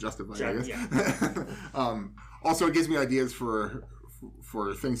kind of justify it, I guess. Also, it gives me ideas for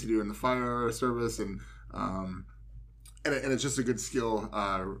things to do in the fire service, and it's just a good skill.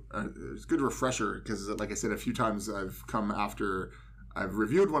 It's a good refresher because, like I said, a few times I've come after I've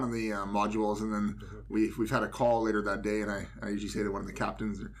reviewed one of the modules, and then we've had a call later that day, and I usually say to one of the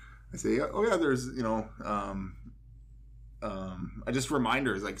captains, I say, "Oh yeah, there's I just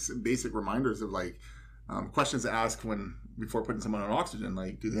reminders, like basic reminders of like questions to ask before putting someone on oxygen,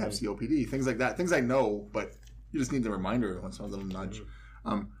 like do they have COPD, things like that, things I know, but you just need the reminder once in a little nudge."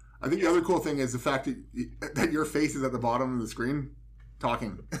 I think the other cool thing is the fact that your face is at the bottom of the screen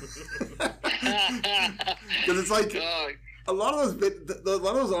talking, because it's like a lot of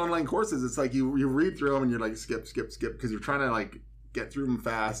those online courses. It's like you read through them and you're like skip because you're trying to like get through them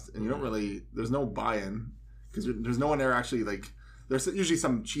fast, and you don't really. There's no buy-in because there's no one there actually. Like there's usually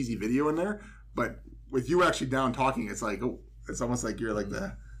some cheesy video in there, but with you actually down talking, it's like it's almost like you're like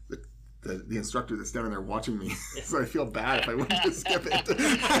the instructor that's standing there watching me. So I feel bad if I went to skip it.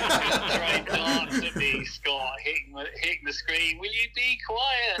 Right, glance at me, Scott, hitting the screen. Will you be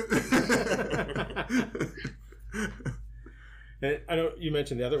quiet? And I know you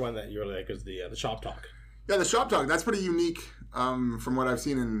mentioned the other one that you really like is the shop talk. Yeah, the shop talk. That's pretty unique from what I've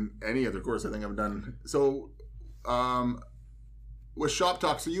seen in any other course I think I've done. So with shop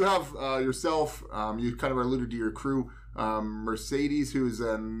talk, so you have yourself. You kind of alluded to your crew. Mercedes, who's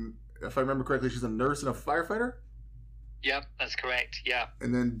if I remember correctly, she's a nurse and a firefighter. Yep, that's correct. Yeah.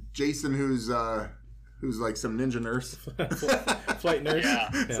 And then Jason, who's like some ninja nurse, flight nurse. Yeah.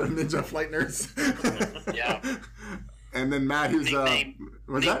 Some ninja flight nurse. Yeah. And then Matt, who's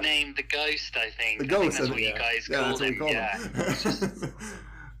nicknamed the Ghost, I think. The Ghost. That's what you guys called him.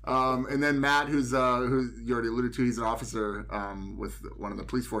 And then Matt, who you already alluded to, he's an officer with one of the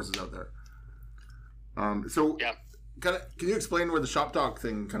police forces out there. So. Yeah. Can you explain where the shop talk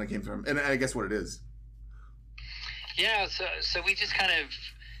thing kind of came from, and I guess what it is? Yeah, so we just kind of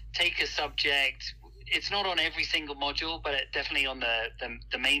take a subject. It's not on every single module, but definitely on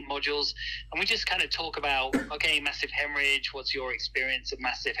the main modules, and we just kind of talk about massive hemorrhage. What's your experience of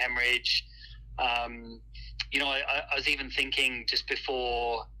massive hemorrhage? I was even thinking just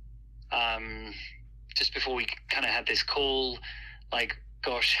before we kind of had this call, like,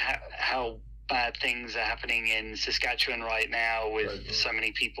 gosh, how bad things are happening in Saskatchewan right now with so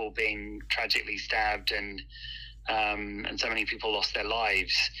many people being tragically stabbed and so many people lost their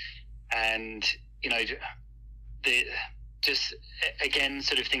lives, and the just again,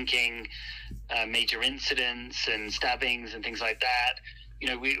 sort of thinking major incidents and stabbings and things like that. You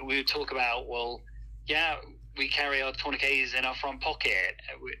know, we would talk about, well, yeah, we carry our tourniquets in our front pocket,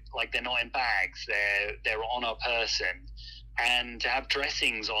 like they're not in bags, they're on our person. And to have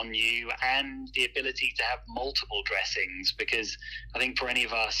dressings on you, and the ability to have multiple dressings, because I think for any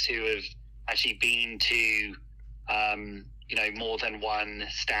of us who have actually been to, you know, more than one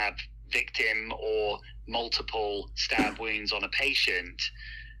stab victim or multiple stab wounds on a patient,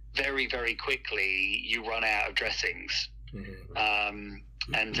 very, very quickly you run out of dressings.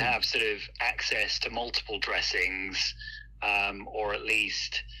 And to have sort of access to multiple dressings, or at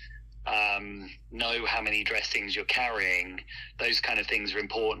least know how many dressings you're carrying, those kind of things are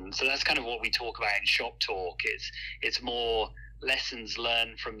important. So that's kind of what we talk about in Shop Talk. It's more lessons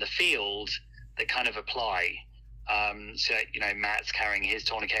learned from the field that kind of apply. So, you know, Matt's carrying his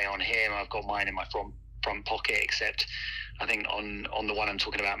tourniquet on him, I've got mine in my front pocket, except I think on the one I'm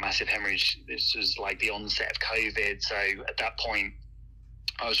talking about, massive hemorrhage, this was like the onset of COVID. So at that point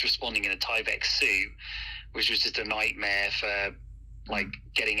I was responding in a Tyvek suit, which was just a nightmare for like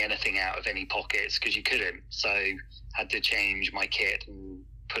getting anything out of any pockets, because you couldn't. So had to change my kit and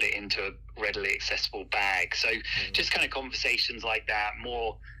put it into a readily accessible bag. So just kind of conversations like that,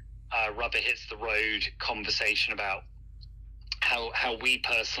 more rubber hits the road conversation about how we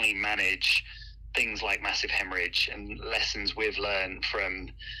personally manage things like massive hemorrhage, and lessons we've learned from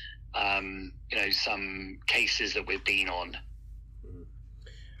you know, some cases that we've been on.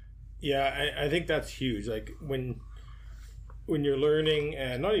 Yeah, I think that's huge. Like when you're learning,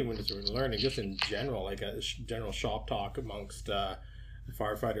 and not even just learning, just in general, like a general shop talk amongst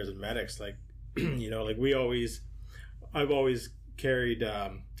firefighters and medics, like, you know, like I've always carried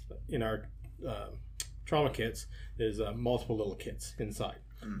in our trauma kits is multiple little kits inside,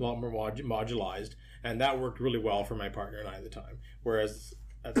 a lot more modularized, and that worked really well for my partner and I at the time. Whereas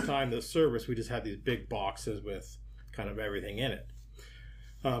at the time, the service, we just had these big boxes with kind of everything in it.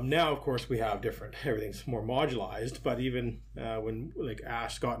 Now, of course, we have everything's more modularized, but even when, like,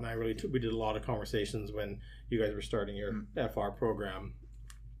 Ash, Scott, and I we did a lot of conversations when you guys were starting your FR program,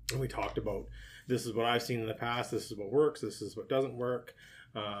 and we talked about, this is what I've seen in the past, this is what works, this is what doesn't work,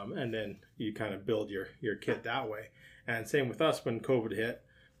 and then you kind of build your kit that way. And same with us when COVID hit,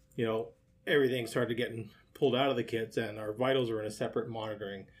 you know, everything started getting pulled out of the kits, and our vitals were in a separate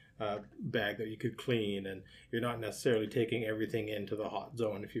monitoring bag that you could clean, and you're not necessarily taking everything into the hot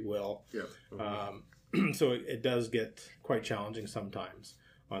zone, if you will. Yeah. So it does get quite challenging sometimes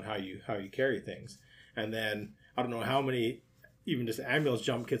on how you carry things. And then I don't know how many even just ambulance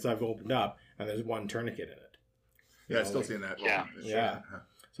jump kits I've opened up, and there's one tourniquet in it. Yeah, I'm still seeing that. Yeah.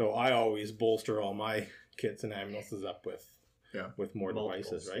 So I always bolster all my kits and ambulances up with more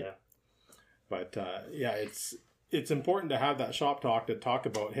devices, right? Yeah. But it's important to have that shop talk to talk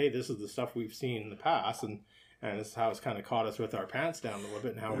about, hey, this is the stuff we've seen in the past, and this is how it's kind of caught us with our pants down a little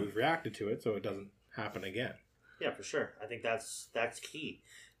bit, and how we've reacted to it so it doesn't happen again. Yeah, for sure. I think that's key.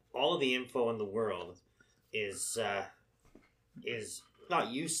 All of the info in the world is not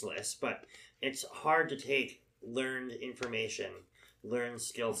useless, but it's hard to take learned information, learned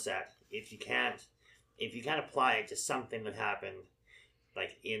skill set, if you can't apply it to something that happened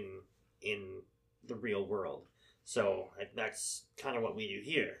like in the real world. So that's kind of what we do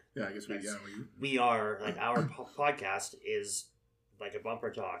here. Yeah, I guess we are, like, our podcast is like a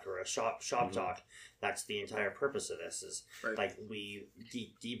bumper talk or a shop talk. That's the entire purpose of this, is like we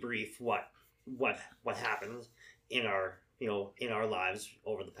debrief what happened in our lives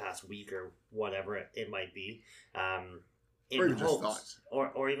over the past week or whatever it might be. Or even just thoughts.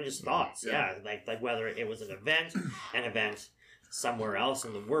 Or even just thoughts. Yeah. Like whether it was an event somewhere else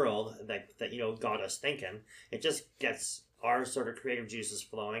in the world that got us thinking. It just gets our sort of creative juices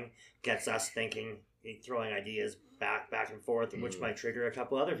flowing, gets us thinking, throwing ideas back and forth, which might trigger a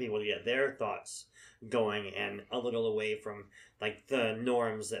couple other people to get their thoughts going and a little away from like the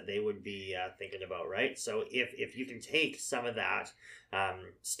norms that they would be thinking about, right? So if you can take some of that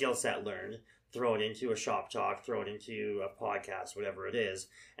skill set learned, throw it into a shop talk, throw it into a podcast, whatever it is,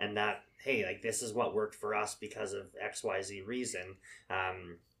 and that, hey, like, this is what worked for us because of XYZ reason,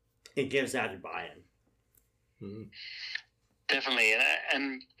 it gives added buy-in. Mm-hmm. Definitely.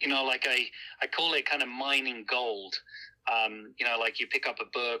 And like I call it kind of mining gold. Like you pick up a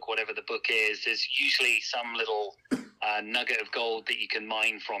book, whatever the book is, there's usually some little nugget of gold that you can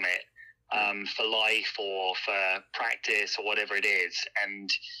mine from it, for life or for practice or whatever it is. And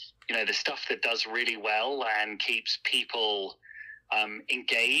the stuff that does really well and keeps people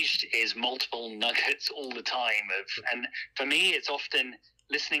engaged is multiple nuggets all the time. And for me, it's often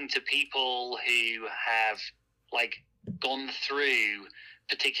listening to people who have like gone through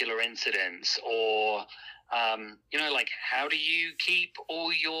particular incidents, or like how do you keep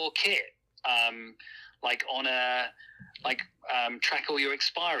all your kit like on a track all your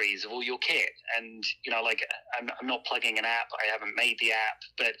expiries of all your kit, and I'm not plugging an app, I haven't made the app,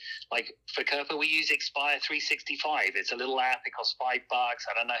 but like for Kerpa we use Expire 365. It's a little app, it costs $5. I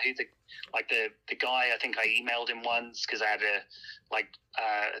don't know who the guy, I think I emailed him once because I had a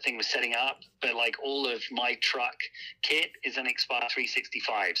thing was setting up, but like all of my truck kit is an Expire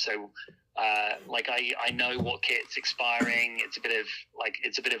 365, so I know what kit's expiring. It's a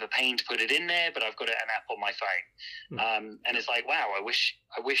bit of a pain to put it in there, but I've got an app on my phone. And it's like, wow, I wish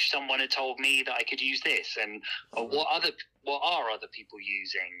someone had told me that I could use this. And what are other people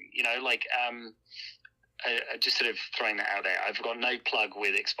using? Just sort of throwing that out there. I've got no plug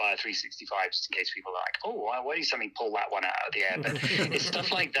with Expire 365, just in case people are like, oh, why do something pull that one out of the air? But it's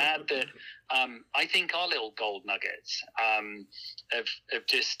stuff like that I think are little gold nuggets of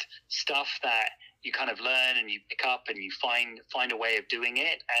just stuff that you kind of learn and you pick up and you find a way of doing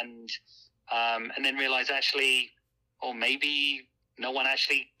it, and then realize actually, or maybe no one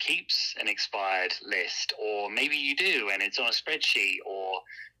actually keeps an expired list, or maybe you do and it's on a spreadsheet, or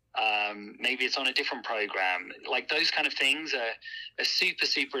maybe it's on a different program. Like those kind of things are super,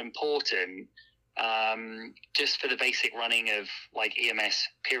 super important just for the basic running of like EMS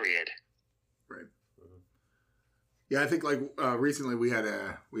period. Right. Yeah, I think recently we had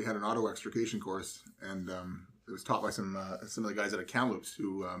an auto extrication course, and it was taught by some of the guys at Kamloops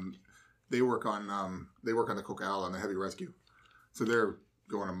who they work on the Coquihalla on the heavy rescue, so they're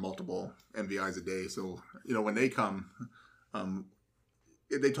going on multiple MVIs a day. So when they come,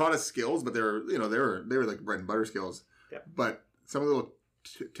 they taught us skills, but they were like bread and butter skills. Yep. But some of the little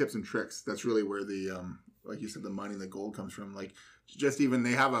tips and tricks, that's really where the like you said, the money and the gold comes from. Like just even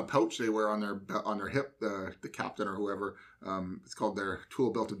they have a pouch they wear on their hip, the captain or whoever. It's called their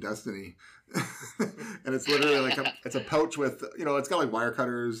tool belt of destiny, and it's literally like it's a pouch with it's got like wire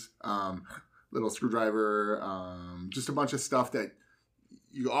cutters, little screwdriver, just a bunch of stuff that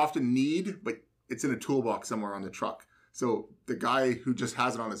you often need, but it's in a toolbox somewhere on the truck. So the guy who just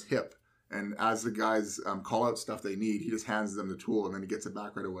has it on his hip, and as the guys call out stuff they need, he just hands them the tool and then he gets it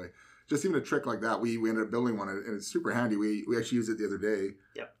back right away. Just even a trick like that, we ended up building one, and it's super handy. We actually used it the other day.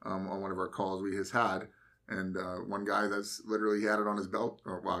 Yep. On one of our calls we just had, and one guy that's literally, he had it on his belt,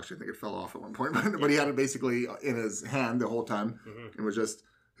 or well, actually I think it fell off at one point, but he had it basically in his hand the whole time, and was just,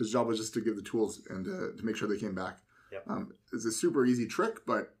 his job was just to give the tools and to make sure they came back. Yep. It's a super easy trick,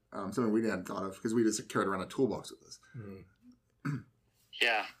 but something we hadn't thought of because we just carried around a toolbox with us.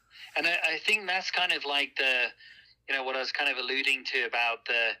 Yeah, and I think that's kind of like what I was kind of alluding to about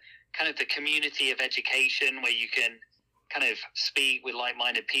the kind of the community of education, where you can kind of speak with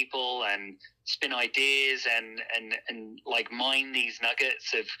like-minded people and spin ideas and like mine these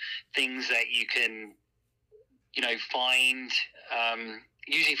nuggets of things that you can find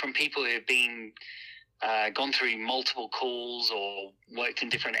usually from people who have been gone through multiple calls or worked in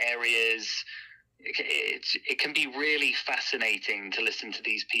different areas. It can be really fascinating to listen to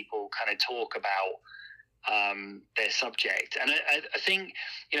these people kind of talk about their subject. And I think,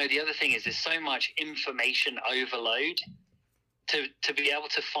 the other thing is there's so much information overload to be able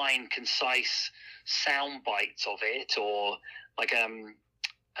to find concise sound bites of it, or like I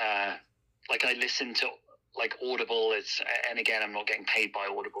listen to like Audible, and again, I'm not getting paid by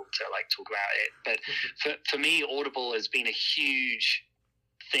Audible to like talk about it, but for me, Audible has been a huge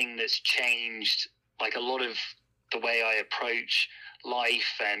thing that's changed like a lot of the way I approach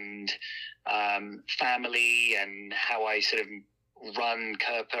life and family, and how I sort of run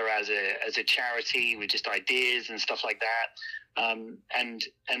Kerpa as a charity with just ideas and stuff like that. And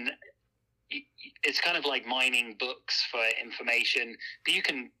it's kind of like mining books for information, but you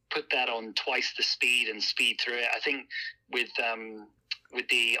can put that on twice the speed and speed through it. I think with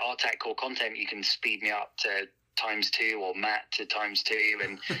the RTAC core content, you can speed me up to ×2 or Matt to ×2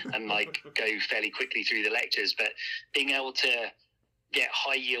 and like go fairly quickly through the lectures. But being able to get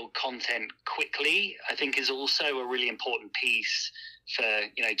high yield content quickly, I think, is also a really important piece for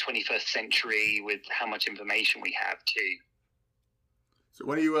 21st century with how much information we have too. So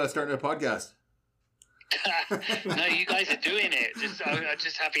when are you starting a podcast? No, you guys are doing it. I'm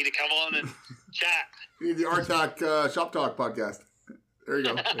just happy to come on and chat. You need the RTAC Shop Talk podcast. There you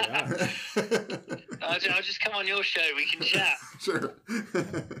go. Yeah. I'll just come on your show. We can chat. Sure.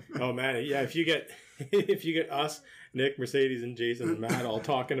 Oh man, yeah. If you get us, Nick, Mercedes, and Jason and Matt all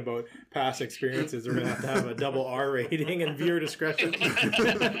talking about past experiences, we're gonna have a double R rating and viewer discretion.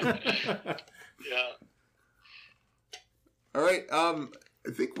 Yeah. All right. I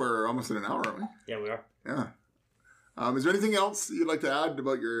think we're almost at an hour, aren't we? Yeah, we are. Yeah. Is there anything else you'd like to add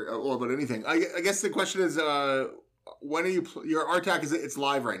about about anything? I guess the question is, when are your RTAC it's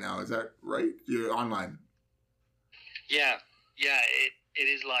live right now? Is that right? You're online. Yeah, it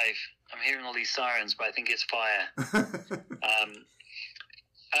is live. I'm hearing all these sirens, but I think it's fire.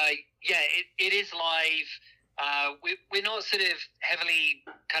 It is live. We're not sort of heavily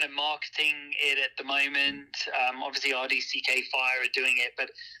kind of marketing it at the moment. Obviously, RDCK Fire are doing it, but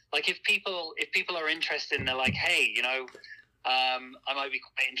like if people are interested and they're like, hey, I might be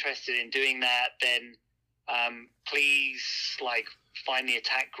quite interested in doing that, then please find the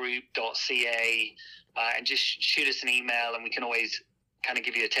attackgroup.ca and just shoot us an email, and we can always kind of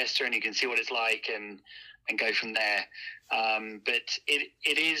give you a tester and you can see what it's like and go from there. But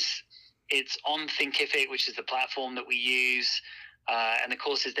it's on Thinkific, which is the platform that we use, and the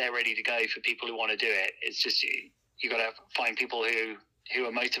course is there ready to go for people who want to do it. It's just you got to find people who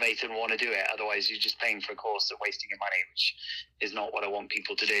are motivated and want to do it. Otherwise, you're just paying for a course and wasting your money, which is not what I want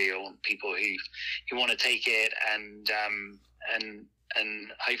people to do. I want people who want to take it and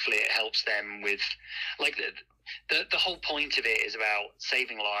hopefully it helps them with the whole point of it is about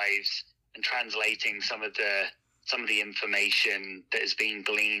saving lives and translating some of the information that has been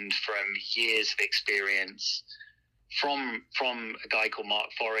gleaned from years of experience from a guy called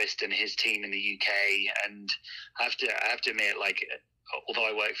Mark Forrest and his team in the UK. And I have to admit, although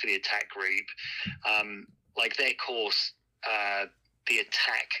I work for the Attack Group, their course, the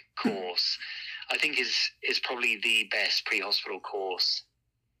Attack course, I think is probably the best pre-hospital course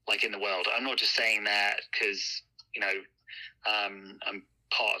in the world. I'm not just saying that because I'm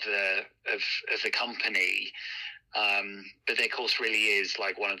part of the company, but their course really is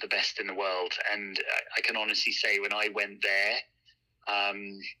one of the best in the world. And I can honestly say when I went there, I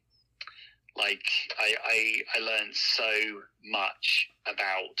learned so much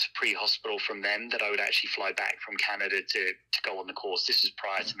about pre-hospital from them that I would actually fly back from Canada to go on the course. This was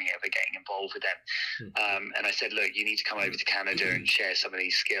prior to me ever getting involved with them. And I said, look, you need to come over to Canada and share some of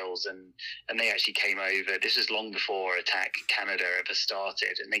these skills. And they actually came over. This was long before Attack Canada ever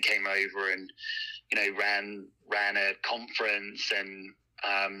started. And they came over and, ran a conference and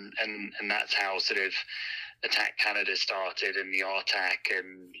that's how sort of Attack Canada started and the RTAC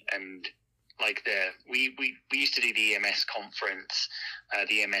and we used to do the EMS conference,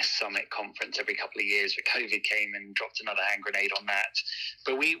 the EMS Summit conference every couple of years, but COVID came and dropped another hand grenade on that.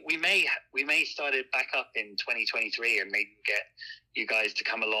 But we may start it back up in 2023 and maybe get you guys to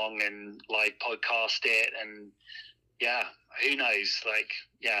come along and live podcast it. And yeah, who knows?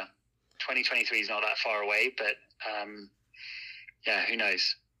 2023 is not that far away, but who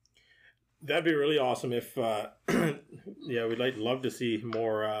knows? That'd be really awesome if we'd love to see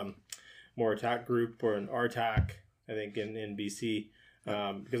more Attack Group or an RTAC, I think, in BC.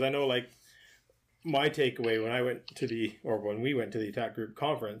 Because I know, my takeaway when we went to the Attack Group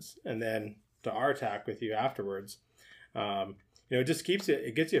conference and then to RTAC with you afterwards, it just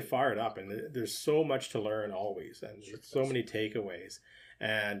it gets you fired up, and there's so much to learn always, and so many takeaways,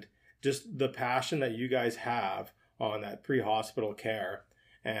 and just the passion that you guys have on that pre-hospital care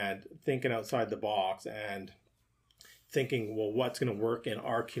and thinking outside the box and thinking, well, what's going to work in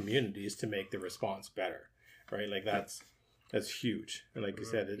our communities to make the response better, right? That's huge. And like you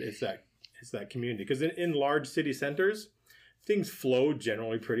said, it's that community. Because in large city centers, things flow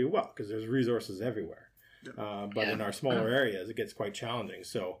generally pretty well because there's resources everywhere. But in our smaller areas, it gets quite challenging.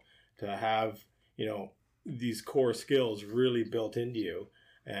 So to have, these core skills really built into you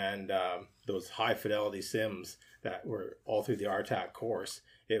and those high fidelity sims that were all through the RTAC course,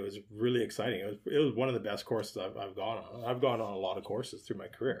 it was really exciting. It was one of the best courses I've gone on. I've gone on a lot of courses through my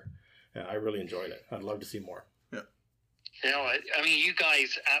career, and I really enjoyed it. I'd love to see more. Yeah. I mean, you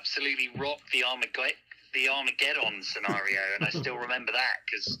guys absolutely rocked the Armageddon scenario, and I still remember that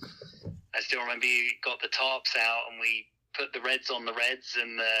because I still remember you got the tarps out and we put the reds on the reds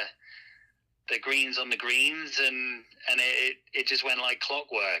and the greens on the greens, and it just went like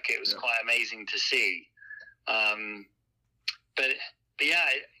clockwork. It was quite amazing to see. But yeah,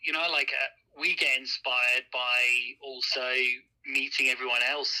 we get inspired by also meeting everyone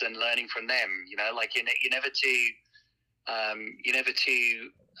else and learning from them. You're never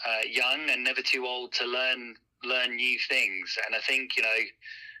too young and never too old to learn new things. And I think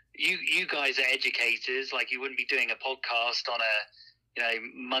you guys are educators. You wouldn't be doing a podcast on a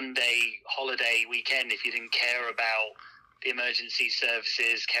Monday holiday weekend if you didn't care about the emergency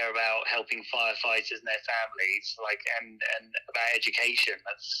services, care about helping firefighters and their families, and about education.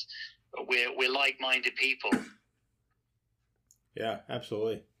 We're like-minded people. Yeah,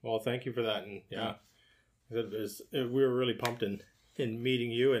 absolutely. Well, thank you for that. And we were really pumped in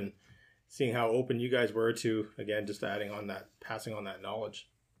meeting you and seeing how open you guys were to, again, just passing on that knowledge.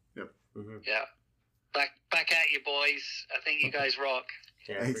 Mm-hmm. Yeah. Back at you, boys. I think you guys rock.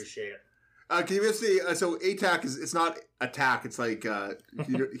 Yeah, I appreciate it. Can you just say so? ATAC it's not attack. It's like can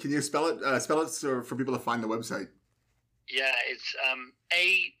you spell it? Spell it for people to find the website. Yeah, it's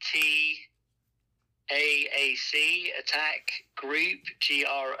ATAAC Attack Group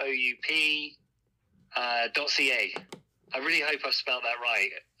GROUP .ca. I really hope I've spelled that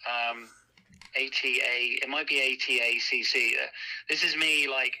right. ATA. It might be ATACC. This is me.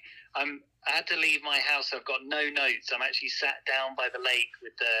 Like I had to leave my house. I've got no notes. I'm actually sat down by the lake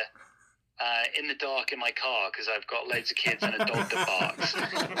with the in the dark in my car because I've got loads of kids and a dog that barks.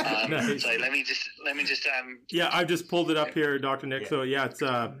 Nice. So let me just Yeah, I've just pulled it up here, Dr. Nick. So yeah, it's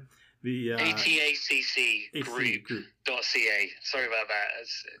the ATACC Group.ca. Sorry about that.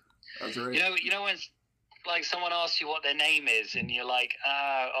 That's right. You know when like someone asks you what their name is and you're like,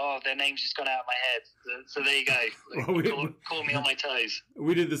 their name's just gone out of my head. So there you go. Like, call me on my toes.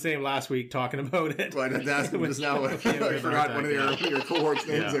 We did the same last week talking about it. Well, I had to ask him just now. I forgot one of your cohorts'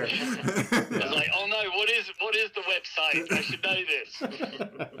 names there. I was like, oh no, what is the website? I should know this.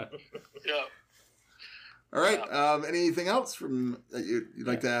 Yeah. All right. Anything else from that you'd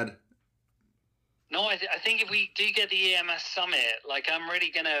like to add? No, I think if we do get the EMS summit, like I'm really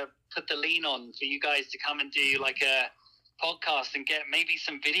gonna put the lean on for you guys to come and do like a podcast and get maybe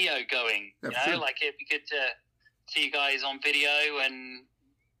some video going. Sure. Like it'd be good to see you guys on video, and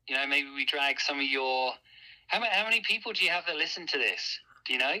maybe we drag some of your. How many people do you have that listen to this?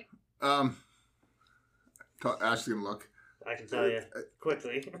 Do you know? Ashley and look. I can tell you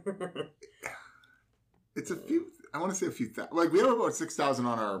quickly. It's a few. I want to say a few. Like we have about 6,000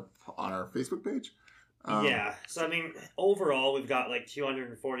 on our Facebook page. Yeah. So I mean, overall, we've got like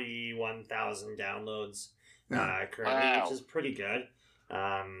 241,000 downloads currently, wow. which is pretty good.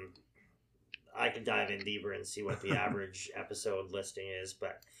 I could dive in deeper and see what the average episode listing is,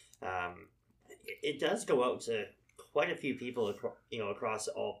 but it does go out to quite a few people, across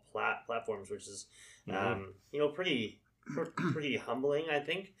all platforms, which is pretty humbling, I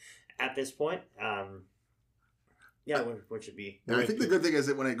think, at this point. Which would be. I think the good thing is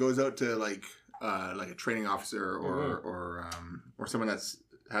that when it goes out to like a training officer or someone has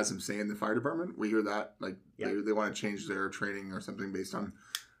some say in the fire department, we hear that they want to change their training or something based on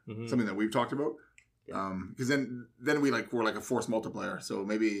something that we've talked about. Because then we're like a force multiplier. So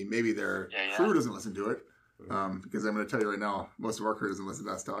maybe their crew doesn't listen to it. Because I'm going to tell you right now, most of our crew doesn't listen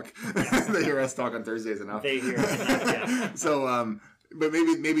to us talk. They hear us talk on Thursdays enough. They hear us enough, yeah. So, but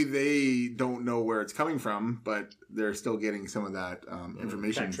maybe they don't know where it's coming from, but they're still getting some of that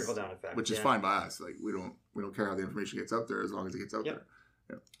information, that trickle down effect, which is fine by us. Like we don't care how the information gets out there as long as it gets out there.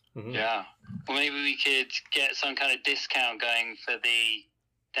 Yeah. Mm-hmm. Yeah. Well, maybe we could get some kind of discount going for the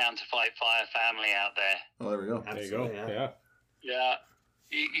Down to Fight Fire family out there. Oh, there we go. Absolutely, there you go. Yeah.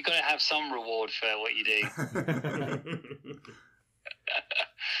 You got to have some reward for what you do.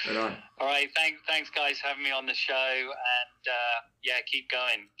 Right on. All right, thanks guys for having me on the show, and keep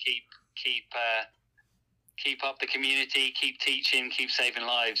going, keep up the community, keep teaching, keep saving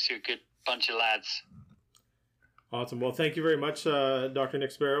lives. You're a good bunch of lads. Awesome. Well, thank you very much, Dr.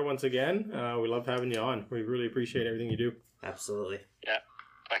 Nick Sparrow, once again. We love having you on. We really appreciate everything you do. Absolutely. Yeah,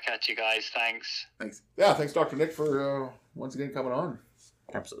 back at you guys. Thanks. Yeah, thanks, Dr. Nick, for once again coming on.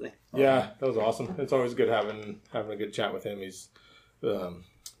 Absolutely. Yeah, that was awesome. It's always good having a good chat with him. He's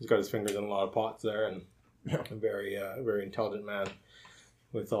got his fingers in a lot of pots there, and a very very intelligent man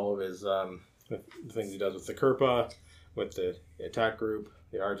with all of his with the things he does with the Kerpa, with the attack group,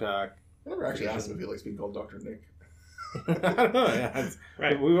 the RTAC. I never actually asked him if he likes being called Dr. Nick. I don't know. Yeah,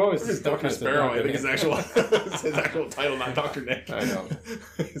 right. We've always It's Dr. Sparrow. I think his actual title, not Dr. Nick. I know.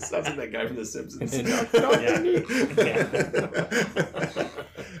 It sounds like that guy from The Simpsons.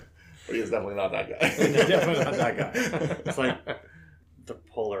 But he's definitely not that guy. Definitely not that guy. It's like the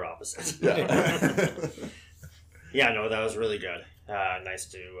polar opposite. Yeah. Yeah, no, that was really good. Nice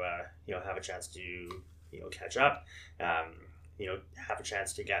to have a chance to catch up. Have a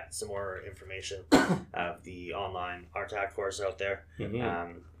chance to get some more information of the online RTAC course out there.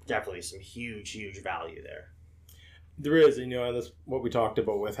 Mm-hmm. Definitely some huge value there. There is, and that's what we talked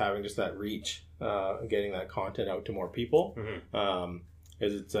about with having just that reach, getting that content out to more people. Mm-hmm.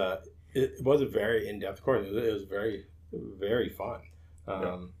 It was a very in-depth course. It was very, very fun.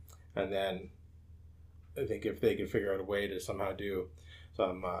 And then I think if they could figure out a way to somehow do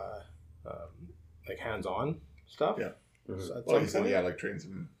some like hands-on stuff. Yeah. Mm-hmm. At Well, some you said, point. like train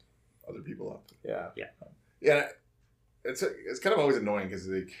some other people up. Yeah. Yeah, it's kind of always annoying because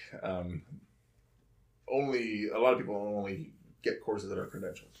only a lot of people only get courses that are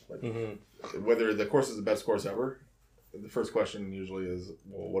credentialed. Like Mm-hmm. whether the course is the best course ever, the first question usually is,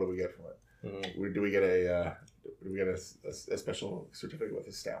 well, what do we get from it? Mm-hmm. Do we get a special certificate with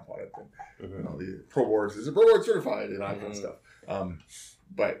a stamp on it? And, you know, the Pro Boards is a Pro Board certified and all that kind of stuff.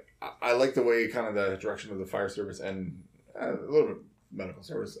 But I like the way kind of the direction of the fire service and a little bit medical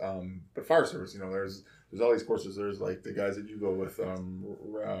service, but fire service. You know, there's all these courses. There's like the guys that you go with,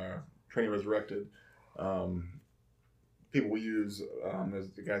 Training Resurrected. People we use, there's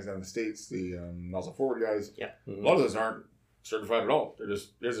the guys down in the States, the nozzle forward guys. Yeah. Mm-hmm. A lot of those aren't certified at all. They're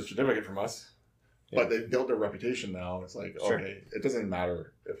just, there's a certificate from us. Yeah. But they've built their reputation now. It's like, Sure. okay, it doesn't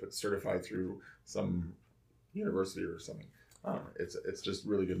matter if it's certified through some university or something. It's just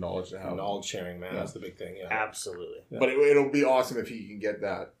really good knowledge to have. Knowledge sharing, man. Yeah. That's the big thing. Yeah. Absolutely. Yeah. But it'll be awesome if you can get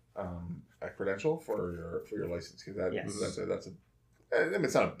that a credential for your license, because Yes. that's a I mean,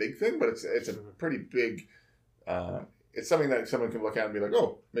 it's not a big thing, but it's a pretty big. It's something that someone can look at and be like,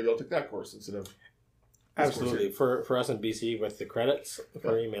 oh, maybe I'll take that course instead of. Absolutely. For us in BC with the credits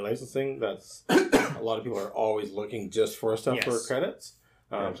for email licensing, that's a lot of people are always looking just for stuff for Yes. credits.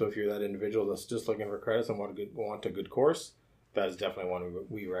 So if you're that individual that's just looking for credits and want a good course, that is definitely one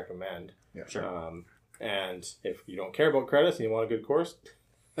we recommend. Yeah, Sure. And if you don't care about credits and you want a good course,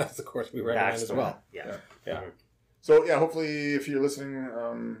 that's the course we recommend That's as the well. one. Yeah. Yeah. So yeah, hopefully, if you're listening,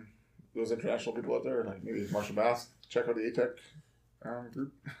 those international people out there, like maybe Marshall Bass, check out the ATEC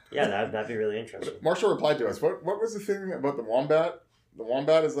group. Yeah, that'd be really interesting. Marshall replied to us. What was the thing about the Wombat? The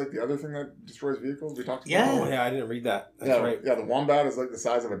Wombat is like the other thing that destroys vehicles. We talked about. Yeah. Oh yeah, I didn't read that. That's yeah, right. Yeah, the Wombat is like the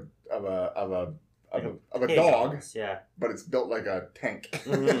size of a Hey, dog, Yeah. but it's built like a tank.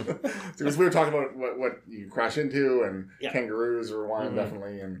 Mhm. Because we were talking about what you crash into, and Yeah. kangaroos are one Mhm.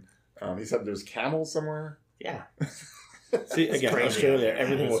 definitely, and he said there's camels somewhere. Yeah. See, again, crazy. Australia,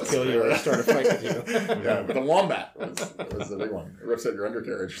 everything will kill you or start a fight with you. Yeah, but the Wombat was the big one. It rips out your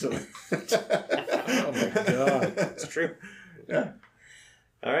undercarriage or something. Oh my God. It's true. Yeah.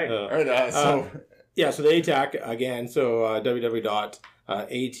 All right. All right. So Yeah, so the ATAC, again, so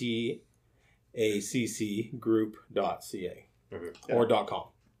www.ataccgroup.ca Mhm. or .com.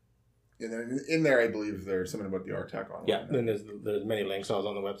 and then in there, I believe there's something about the RTAC online. Yeah, then there's many links. I was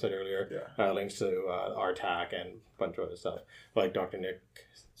on the website earlier. Yeah. Links to RTAC and a bunch of other stuff. Like Dr. Nick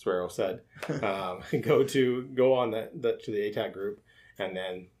Sparrow said, go on to the ATAC group and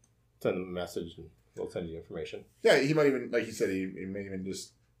then send them a message and we'll send you information. Yeah, he might even, like he said, he may even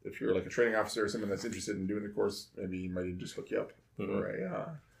just, if you're like a training officer or someone that's interested in doing the course, maybe he might even just hook you up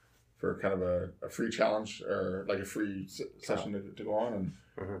for kind of a free challenge or like a free session to go on, and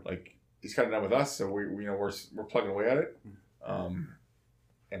like he's kind of done with us, so we're plugging away at it, and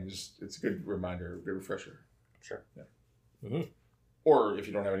just it's a good reminder, a good refresher. Sure. Yeah. Mm-hmm. Or if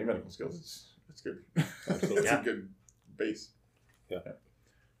you don't have any medical skills, it's good. Absolutely. It's Yeah. a good base. Yeah.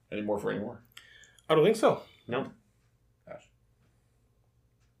 Any more for any more? I don't think so. No. Ash.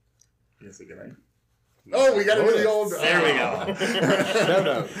 You gonna say goodnight? Oh, we got to do the old. There we go. Shout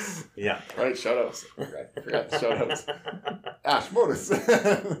outs. Yeah. Right, shout outs. I forgot the shout outs. Ash, Modus.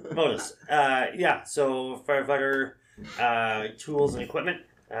 Modus. Yeah, so firefighter tools and equipment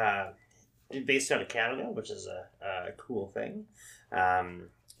based out of Canada, which is a cool thing.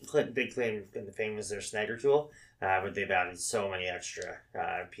 Big claim and fame is their Snyder tool, but they've added so many extra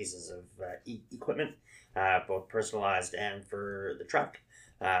pieces of equipment, both personalized and for the truck.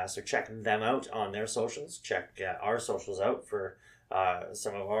 So check them out on their socials. Check our socials out for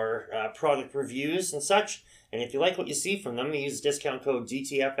some of our product reviews and such. And if you like what you see from them, use discount code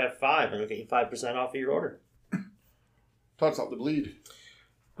DTFF5 and it'll get you 5% off of your order. Todd, stop the bleed.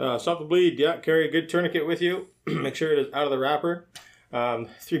 Stop the bleed. Yeah, carry a good tourniquet with you. Make sure it is out of the wrapper. 3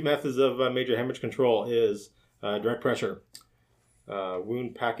 methods of major hemorrhage control is direct pressure,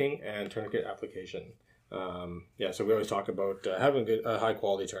 wound packing, and tourniquet application. So we always talk about having a high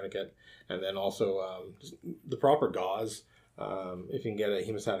quality tourniquet, and then also just the proper gauze. If you can get a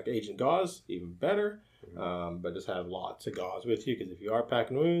hemostatic agent gauze, even better. But just have lots of gauze with you, because if you are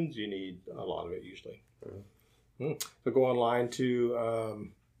packing wounds, you need a lot of it usually. So go online to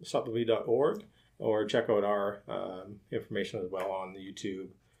stopthebleed.org or check out our information as well on the YouTube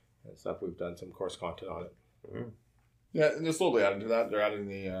and stuff. We've done some course content on it. Yeah, and they're slowly adding to that. They're adding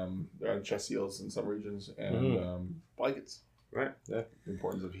they're adding chest seals in some regions and blankets. Right. Yeah. The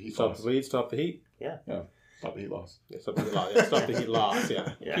importance of heat Stop loss. the bleed, stop the heat. Yeah. Stop the heat loss. Yeah, stop the heat loss. Yeah, stop the heat loss.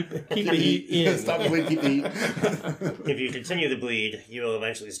 Yeah. Yeah. Keep the heat in. Stop the bleed, keep the heat. If you continue the bleed, you will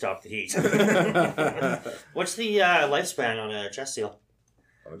eventually stop the heat. What's the lifespan on a chest seal?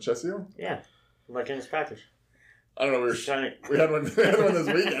 On a chest seal? Yeah. Like in its package. I don't know. We had one this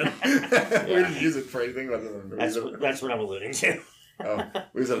weekend. We didn't use it for anything other than That's what I'm alluding to. Oh,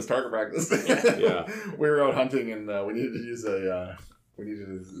 we used it as target practice. Yeah. We were out hunting and we needed to use we needed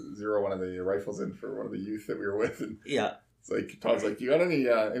to zero one of the rifles in for one of the youth that we were with. And Yeah. it's like Todd's like, "You got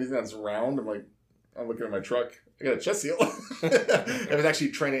anything that's round?" I'm like, I'm looking at my truck. I got a chest seal. It was actually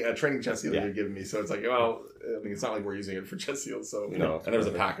a training chest seal that you'd given me. So it's like, well, I mean, it's not like we're using it for chest seals. So No. and there was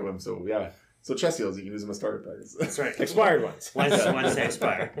a pack of them. So yeah. So chest seals, you can use them as starter packs. That's right. Expired ones. Once they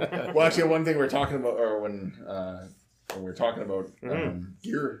expire. Well, actually, one thing we were talking about, or when we were talking about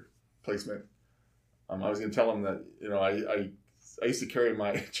gear placement, I was going to tell him that I used to carry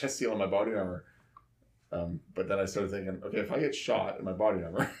my chest seal in my body armor, but then I started thinking, okay, if I get shot in my body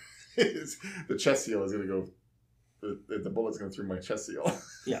armor, the chest seal is going to go. The bullet's going through my chest seal.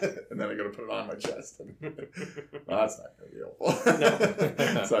 Yeah. And then I got to put it on my chest. Well, that's not going to be helpful.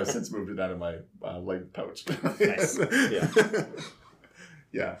 No. So I've since moved it out of my leg pouch. Nice. Yeah.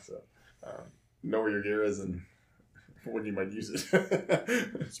 Yeah. So know where your gear is and when you might use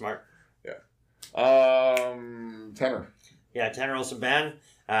it. Smart. Yeah. Tenor. Yeah, Tenor Olsen Band,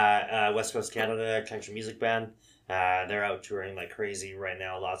 West Coast Canada country music band. They're out touring like crazy right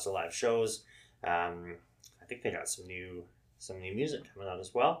now. Lots of live shows. I think they got some new music coming out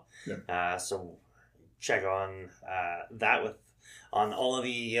as well. Yeah. So check on that on all of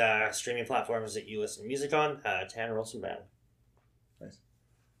the streaming platforms that you listen to music on. Tanner Olsen Band. Nice.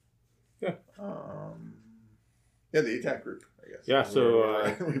 Yeah. Yeah, the ATAC group, I guess. Yeah,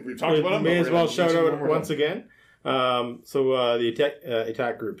 so we've talked about them. May as well shout out once again. The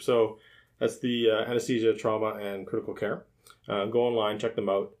ATAC group. So that's the anesthesia, trauma, and critical care. Go online, check them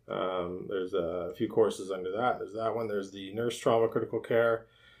out. There's a few courses under that. There's that one. There's the nurse trauma, critical care,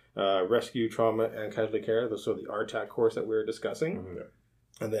 rescue trauma, and casualty care. Those are the RTAC course that we were discussing.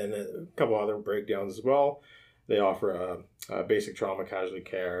 Mm-hmm. And then a couple other breakdowns as well. They offer a basic trauma, casualty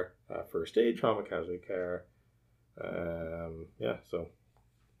care, first aid, trauma, casualty care. So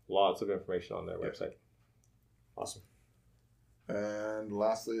lots of information on their website. Awesome. And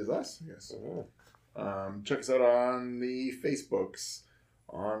lastly is us, I guess. Check us out on the Facebooks,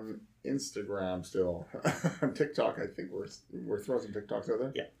 on Instagram still, on TikTok. I think we're throwing some TikToks out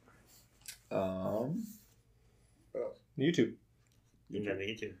there. Yeah. What else? YouTube.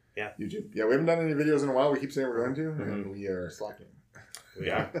 YouTube. Yeah. YouTube. Yeah, we haven't done any videos in a while. We keep saying we're going to, and we are slacking. We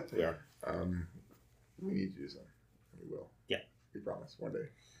are. We need to do some. We will. Yeah. We promise. One day.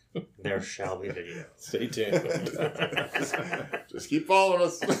 There shall be video. Stay tuned. Just keep following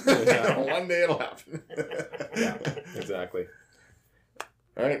us. One day it'll happen. Yeah, exactly.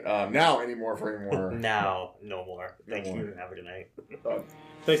 All right. Now, any more? Now, no more. Thank No you. more. Have a good night.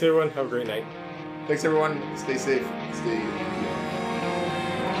 Thanks, everyone. Have a great night. Thanks, everyone. Stay safe. Stay.